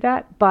we do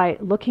that? By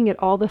looking at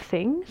all the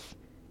things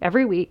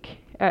every week.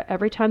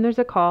 Every time there's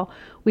a call,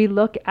 we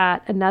look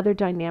at another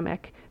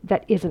dynamic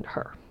that isn't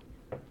her.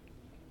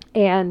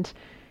 And,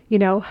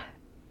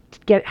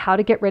 how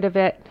to get rid of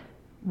it,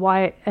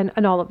 why,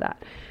 and all of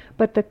that.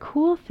 But the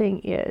cool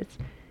thing is,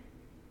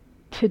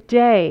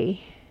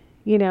 today,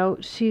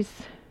 she's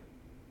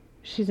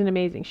she's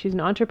an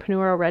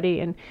entrepreneur already,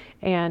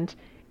 and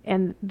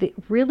the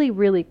really,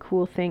 really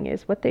cool thing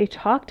is what they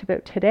talked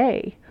about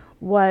today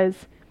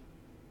was,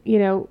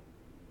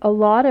 a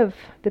lot of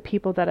the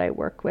people that I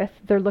work with,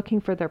 they're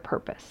looking for their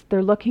purpose.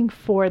 They're looking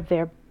for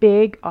their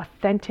big,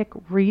 authentic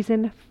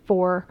reason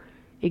for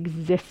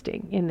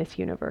existing in this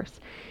universe.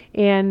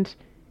 And,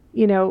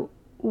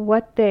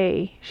 what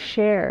they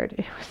shared,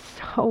 it was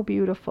so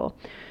beautiful.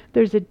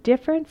 There's a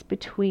difference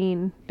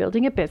between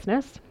building a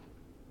business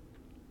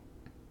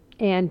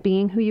and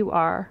being who you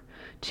are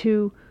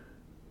to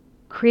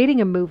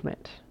creating a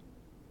movement,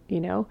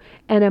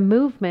 and a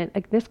movement,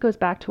 like this goes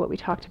back to what we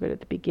talked about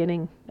at the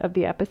beginning of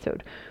the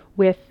episode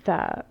with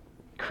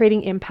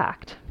creating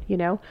impact.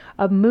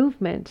 A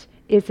movement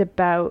is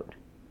about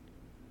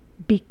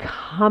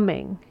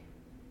becoming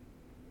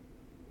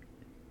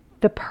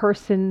the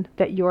person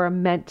that you're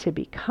meant to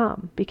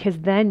become, because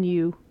then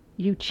you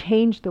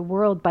change the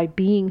world by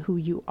being who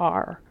you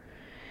are.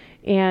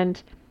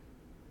 And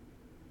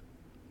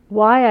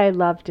why I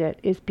loved it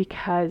is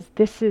because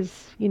this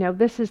is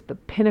the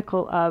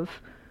pinnacle of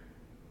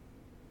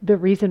the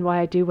reason why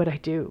I do what I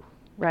do,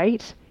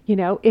 right?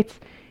 It's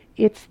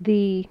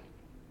the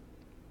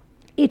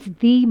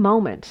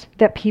moment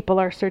that people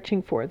are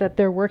searching for, that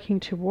they're working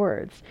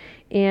towards.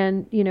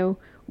 And,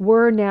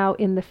 we're now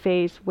in the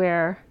phase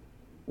where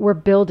we're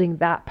building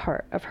that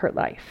part of her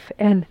life.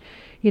 And,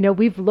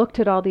 we've looked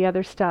at all the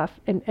other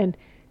stuff and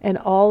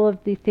all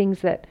of the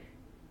things that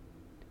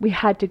we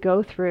had to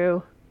go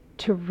through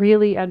to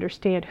really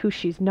understand who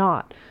she's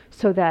not,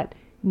 so that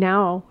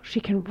now she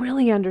can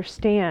really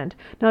understand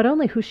not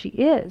only who she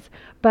is,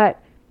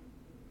 but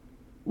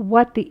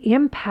what the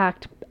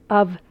impact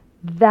of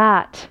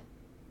that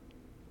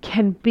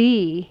can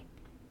be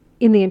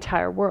in the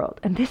entire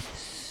world. And this is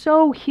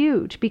so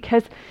huge,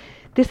 because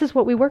this is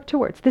what we work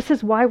towards. This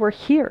is why we're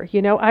here.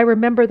 I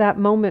remember that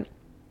moment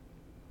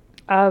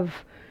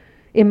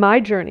in my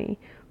journey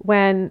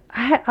when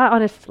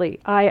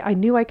I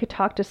knew I could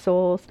talk to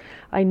souls.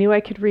 I knew I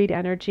could read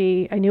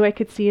energy. I knew I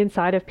could see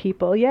inside of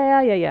people.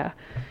 Yeah.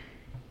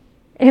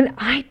 And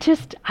I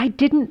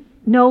didn't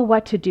know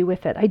what to do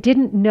with it. I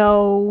didn't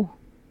know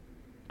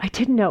I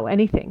didn't know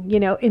anything,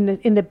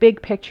 in the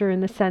big picture,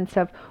 in the sense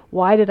of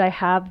why did I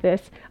have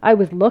this? I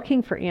was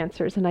looking for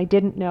answers and I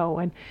didn't know.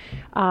 And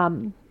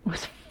it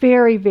was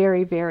very,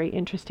 very, very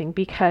interesting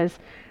because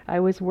I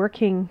was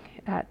working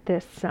at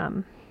this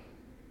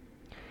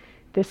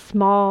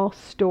small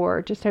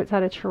store just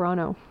outside of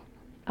Toronto,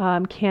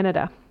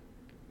 Canada,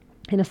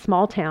 in a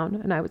small town,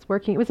 and I was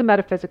working. It was a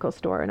metaphysical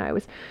store, and I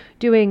was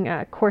doing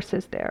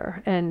courses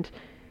there,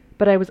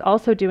 but I was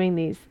also doing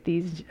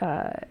these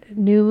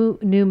new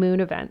moon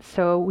events.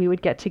 So we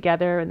would get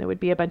together, and there would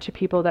be a bunch of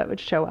people that would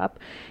show up,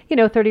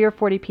 30 or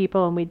 40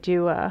 people, and we'd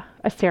do a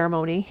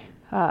ceremony,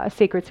 a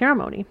sacred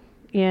ceremony,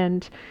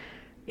 and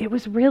it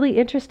was really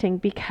interesting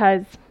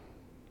because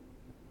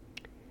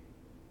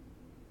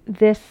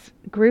this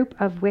group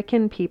of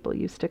Wiccan people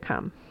used to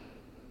come,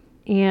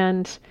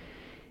 and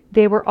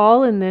they were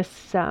all in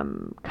this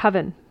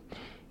coven.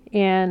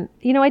 And,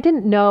 I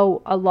didn't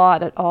know a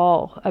lot at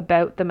all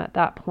about them at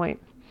that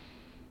point.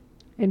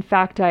 In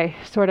fact, I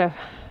sort of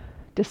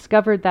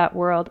discovered that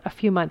world a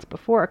few months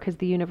before because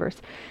the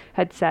universe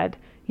had said,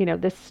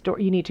 this store,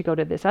 you need to go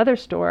to this other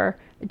store.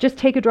 Just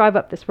take a drive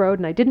up this road.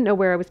 And I didn't know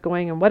where I was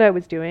going and what I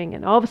was doing.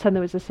 And all of a sudden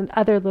there was this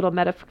other little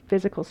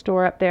metaphysical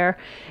store up there.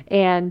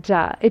 And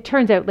it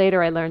turns out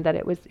later I learned that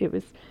it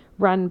was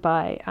run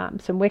by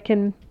some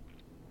Wiccan.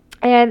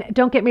 And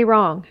don't get me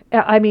wrong.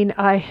 I mean,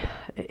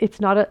 it's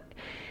not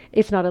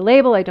a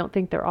label. I don't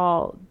think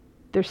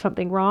there's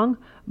something wrong,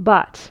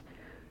 but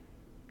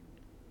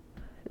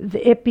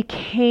it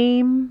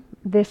became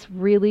this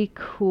really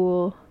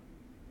cool,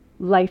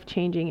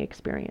 life-changing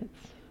experience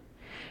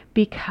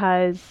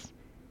because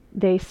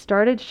they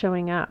started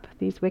showing up.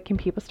 These Wiccan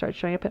people started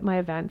showing up at my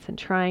events and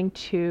trying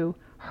to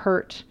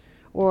hurt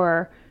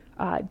or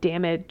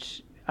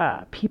damage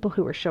people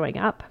who were showing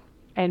up,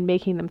 and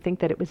making them think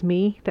that it was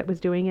me that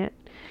was doing it.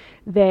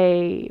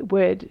 They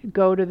would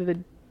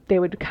they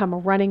would come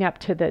running up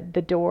to the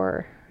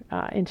door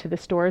into the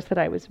stores that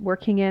I was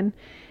working in,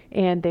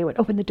 and they would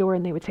open the door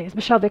and they would say, "Is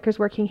Michelle Vickers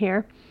working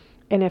here?"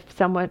 And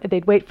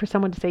they'd wait for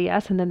someone to say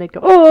yes, and then they'd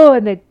go, "Oh,"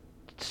 and they'd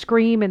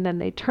scream, and then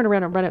they'd turn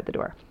around and run out the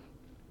door.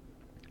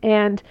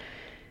 And,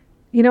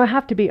 I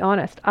have to be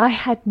honest, I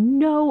had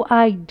no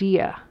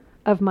idea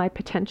of my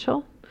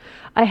potential.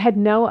 I had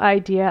no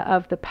idea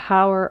of the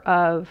power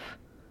of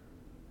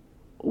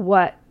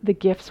what the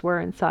gifts were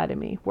inside of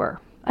me were.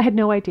 I had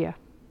no idea.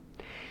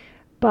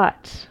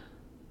 But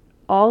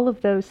all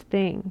of those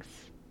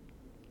things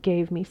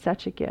gave me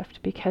such a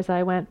gift because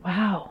I went,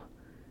 wow,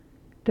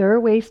 they're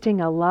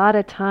wasting a lot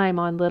of time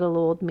on little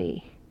old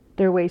me.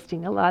 They're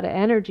wasting a lot of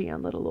energy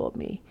on little old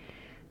me.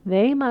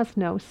 They must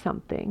know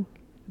something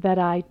that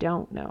I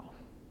don't know.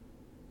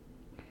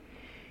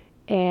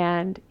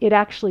 And it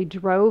actually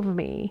drove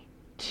me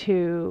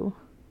to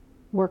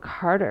work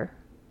harder,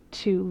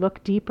 to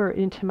look deeper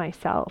into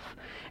myself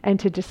and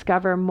to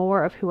discover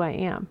more of who I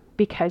am.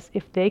 Because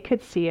if they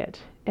could see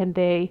it and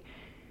they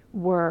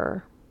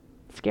were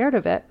scared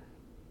of it,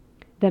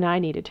 then I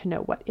needed to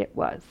know what it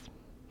was.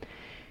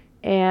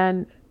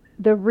 And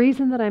the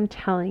reason that I'm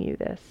telling you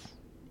this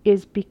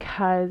is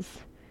because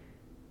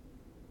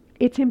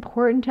it's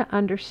important to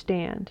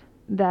understand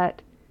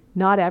that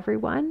not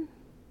everyone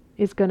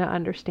is going to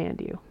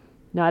understand you.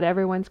 Not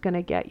everyone's going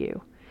to get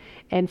you.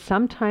 And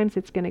sometimes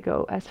it's going to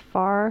go as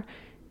far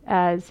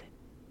as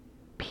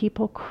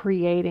people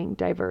creating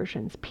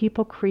diversions,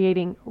 people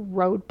creating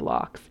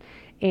roadblocks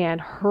and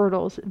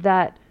hurdles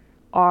that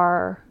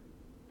are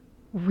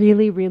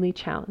really, really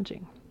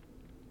challenging.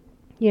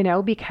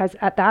 Because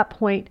at that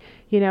point,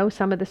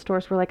 some of the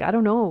stores were like, I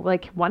don't know,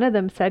 like one of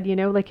them said,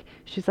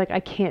 she's like, I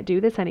can't do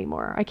this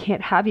anymore. I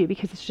can't have you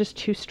because it's just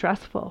too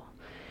stressful.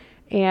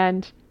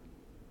 And,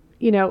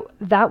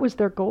 that was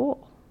their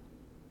goal.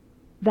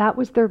 That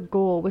was their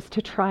goal, was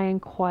to try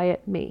and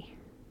quiet me.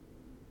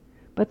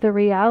 But the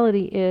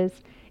reality is,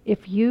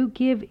 if you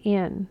give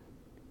in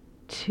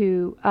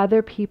to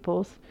other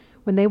people's,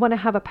 when they want to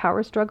have a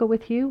power struggle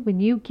with you, when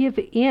you give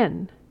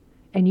in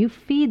and you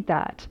feed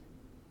that,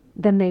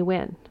 then they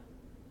win.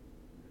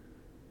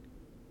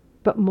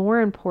 But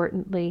more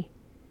importantly,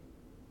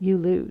 you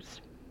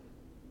lose.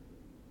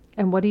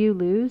 And what do you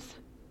lose?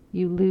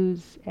 You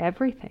lose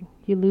everything.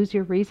 You lose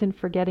your reason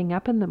for getting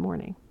up in the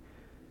morning.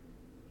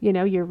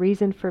 Your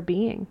reason for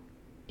being.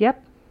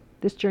 Yep,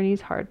 this journey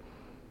is hard.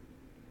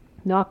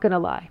 Not gonna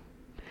lie.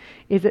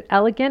 Is it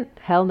elegant?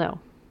 Hell no.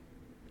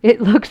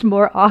 It looks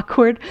more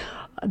awkward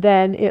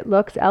than it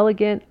looks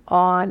elegant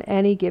on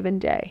any given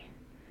day.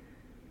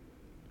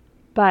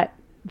 But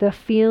the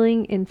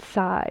feeling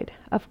inside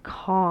of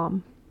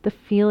calm, the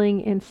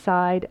feeling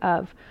inside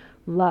of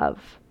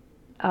love,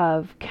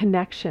 of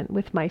connection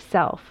with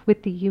myself,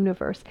 with the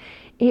universe,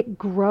 it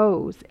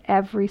grows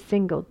every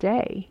single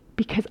day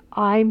because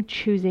I'm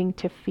choosing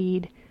to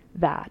feed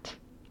that.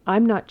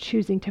 I'm not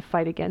choosing to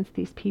fight against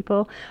these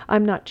people.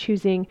 I'm not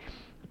choosing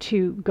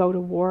to go to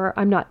war.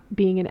 I'm not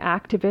being an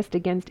activist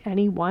against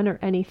anyone or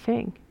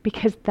anything,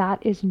 because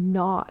that is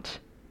not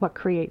what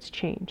creates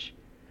change.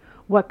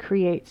 What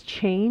creates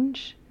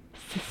change,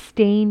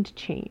 sustained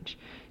change,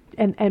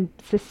 and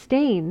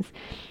sustains.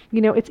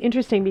 It's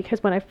interesting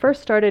because when I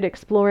first started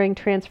exploring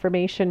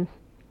transformation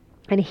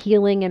and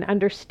healing and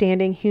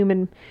understanding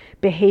human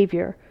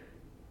behavior,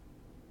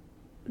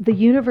 the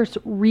universe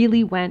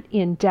really went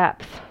in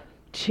depth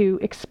to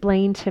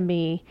explain to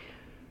me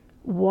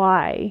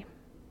why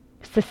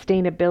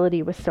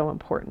sustainability was so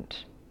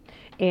important.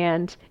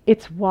 And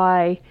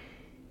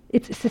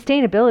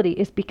sustainability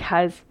is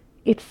because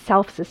it's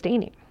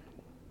self-sustaining,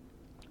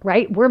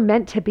 right? We're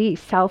meant to be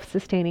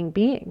self-sustaining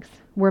beings.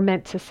 We're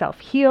meant to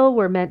self-heal.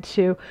 We're meant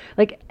to,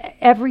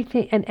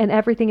 everything, and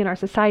everything in our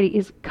society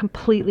is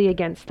completely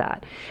against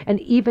that. And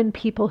even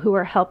people who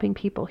are helping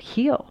people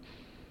heal,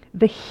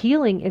 the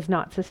healing is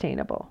not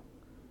sustainable.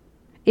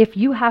 If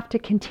you have to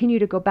continue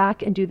to go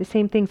back and do the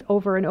same things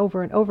over and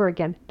over and over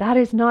again, that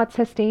is not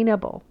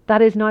sustainable.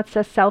 That is not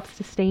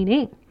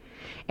self-sustaining.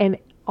 And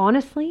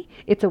honestly,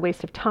 it's a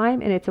waste of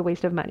time and it's a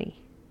waste of money.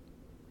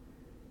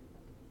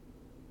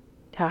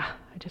 I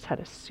just had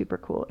a super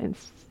cool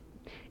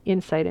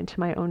insight into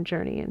my own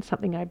journey and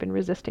something I've been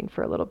resisting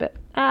for a little bit.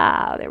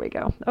 There we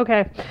go.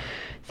 Okay.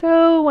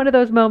 So one of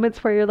those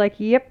moments where you're like,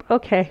 yep,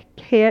 okay,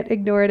 can't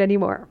ignore it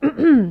anymore.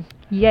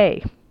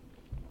 Yay.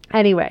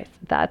 Anyways,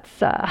 that's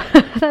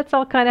that's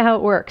all kind of how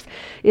it works,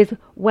 is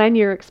when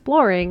you're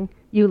exploring,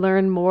 you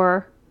learn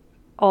more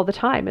all the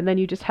time. And then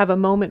you just have a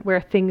moment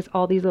where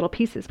all these little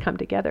pieces come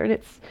together. And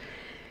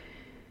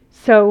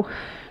so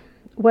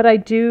what I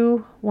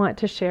do want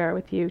to share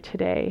with you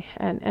today,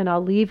 and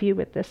I'll leave you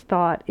with this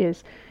thought,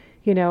 is,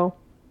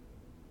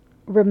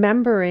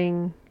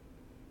 remembering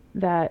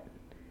that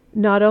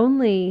not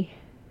only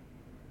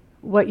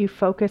what you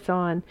focus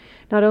on,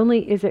 not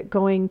only is it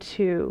going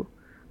to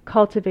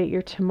cultivate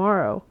your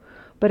tomorrow,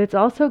 but it's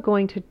also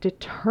going to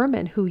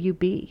determine who you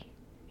be,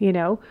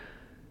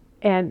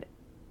 and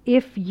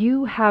if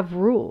you have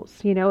rules,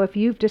 if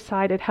you've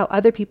decided how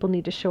other people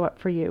need to show up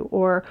for you,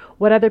 or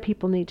what other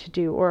people need to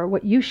do, or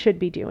what you should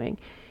be doing,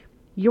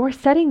 you're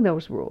setting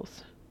those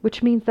rules,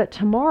 which means that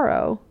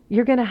tomorrow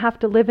you're going to have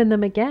to live in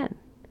them again.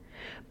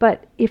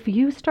 But if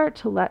you start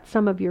to let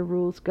some of your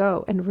rules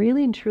go and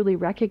really and truly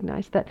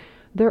recognize that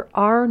there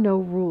are no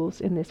rules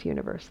in this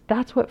universe,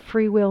 that's what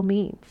free will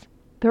means.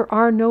 There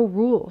are no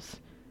rules.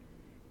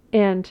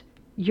 And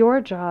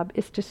your job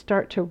is to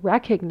start to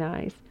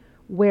recognize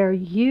where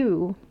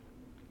you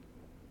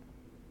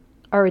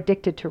are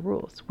addicted to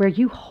rules, where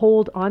you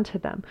hold on to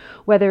them,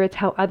 whether it's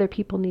how other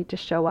people need to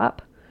show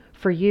up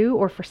for you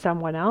or for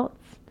someone else.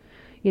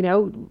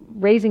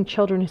 Raising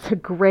children is a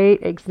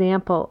great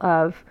example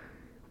of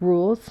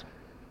rules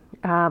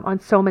on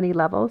so many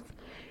levels.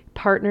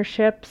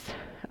 Partnerships,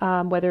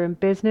 whether in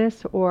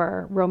business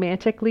or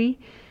romantically,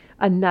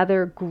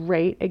 another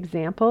great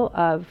example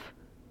of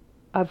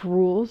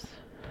rules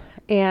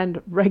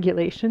and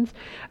regulations.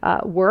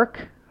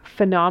 Work,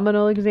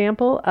 phenomenal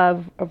example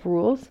of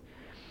rules.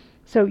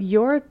 So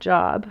your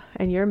job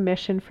and your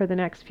mission for the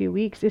next few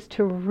weeks is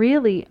to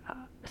really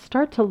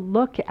start to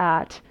look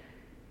at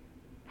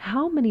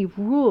how many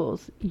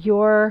rules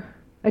you're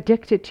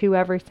addicted to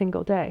every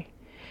single day.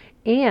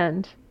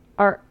 And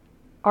are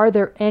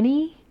there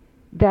any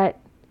that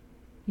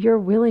you're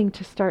willing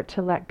to start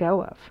to let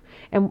go of?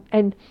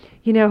 And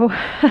you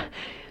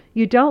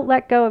don't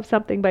let go of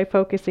something by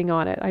focusing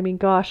on it. I mean,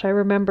 gosh, I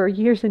remember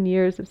years and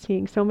years of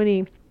seeing so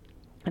many,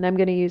 and I'm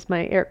going to use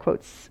my air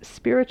quotes,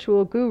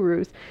 spiritual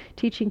gurus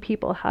teaching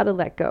people how to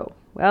let go.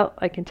 Well,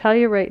 I can tell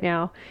you right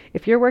now,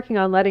 if you're working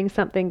on letting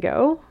something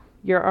go,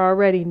 you're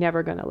already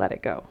never going to let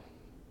it go.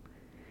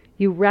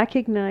 You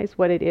recognize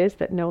what it is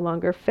that no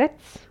longer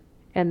fits,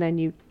 and then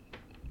you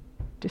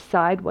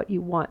decide what you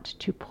want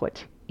to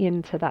put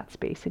into that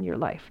space in your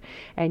life.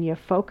 And you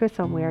focus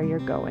on where you're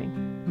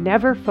going.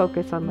 Never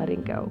focus on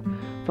letting go.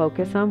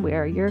 Focus on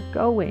where you're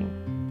going.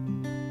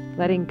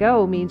 Letting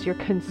go means you're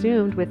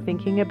consumed with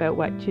thinking about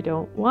what you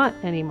don't want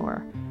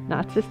anymore.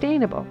 Not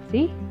sustainable.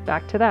 See?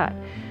 Back to that.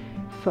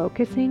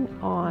 Focusing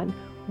on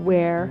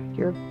where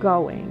you're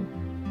going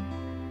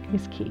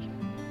is key.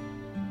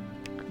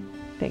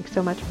 Thanks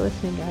so much for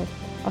listening, guys.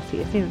 I'll see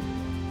you soon.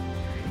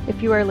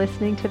 If you are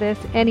listening to this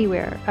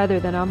anywhere other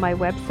than on my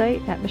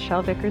website at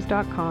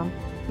michellevickers.com,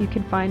 you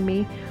can find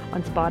me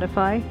on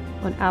Spotify,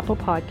 on Apple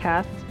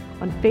Podcasts,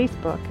 on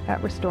Facebook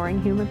at Restoring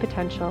Human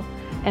Potential,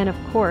 and of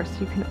course,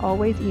 you can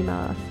always email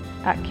us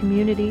at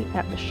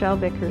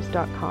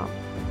community@michellevickers.com.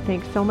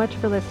 Thanks so much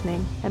for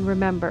listening, and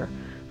remember,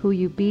 who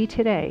you be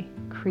today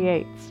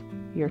creates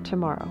your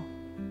tomorrow.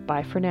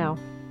 Bye for now.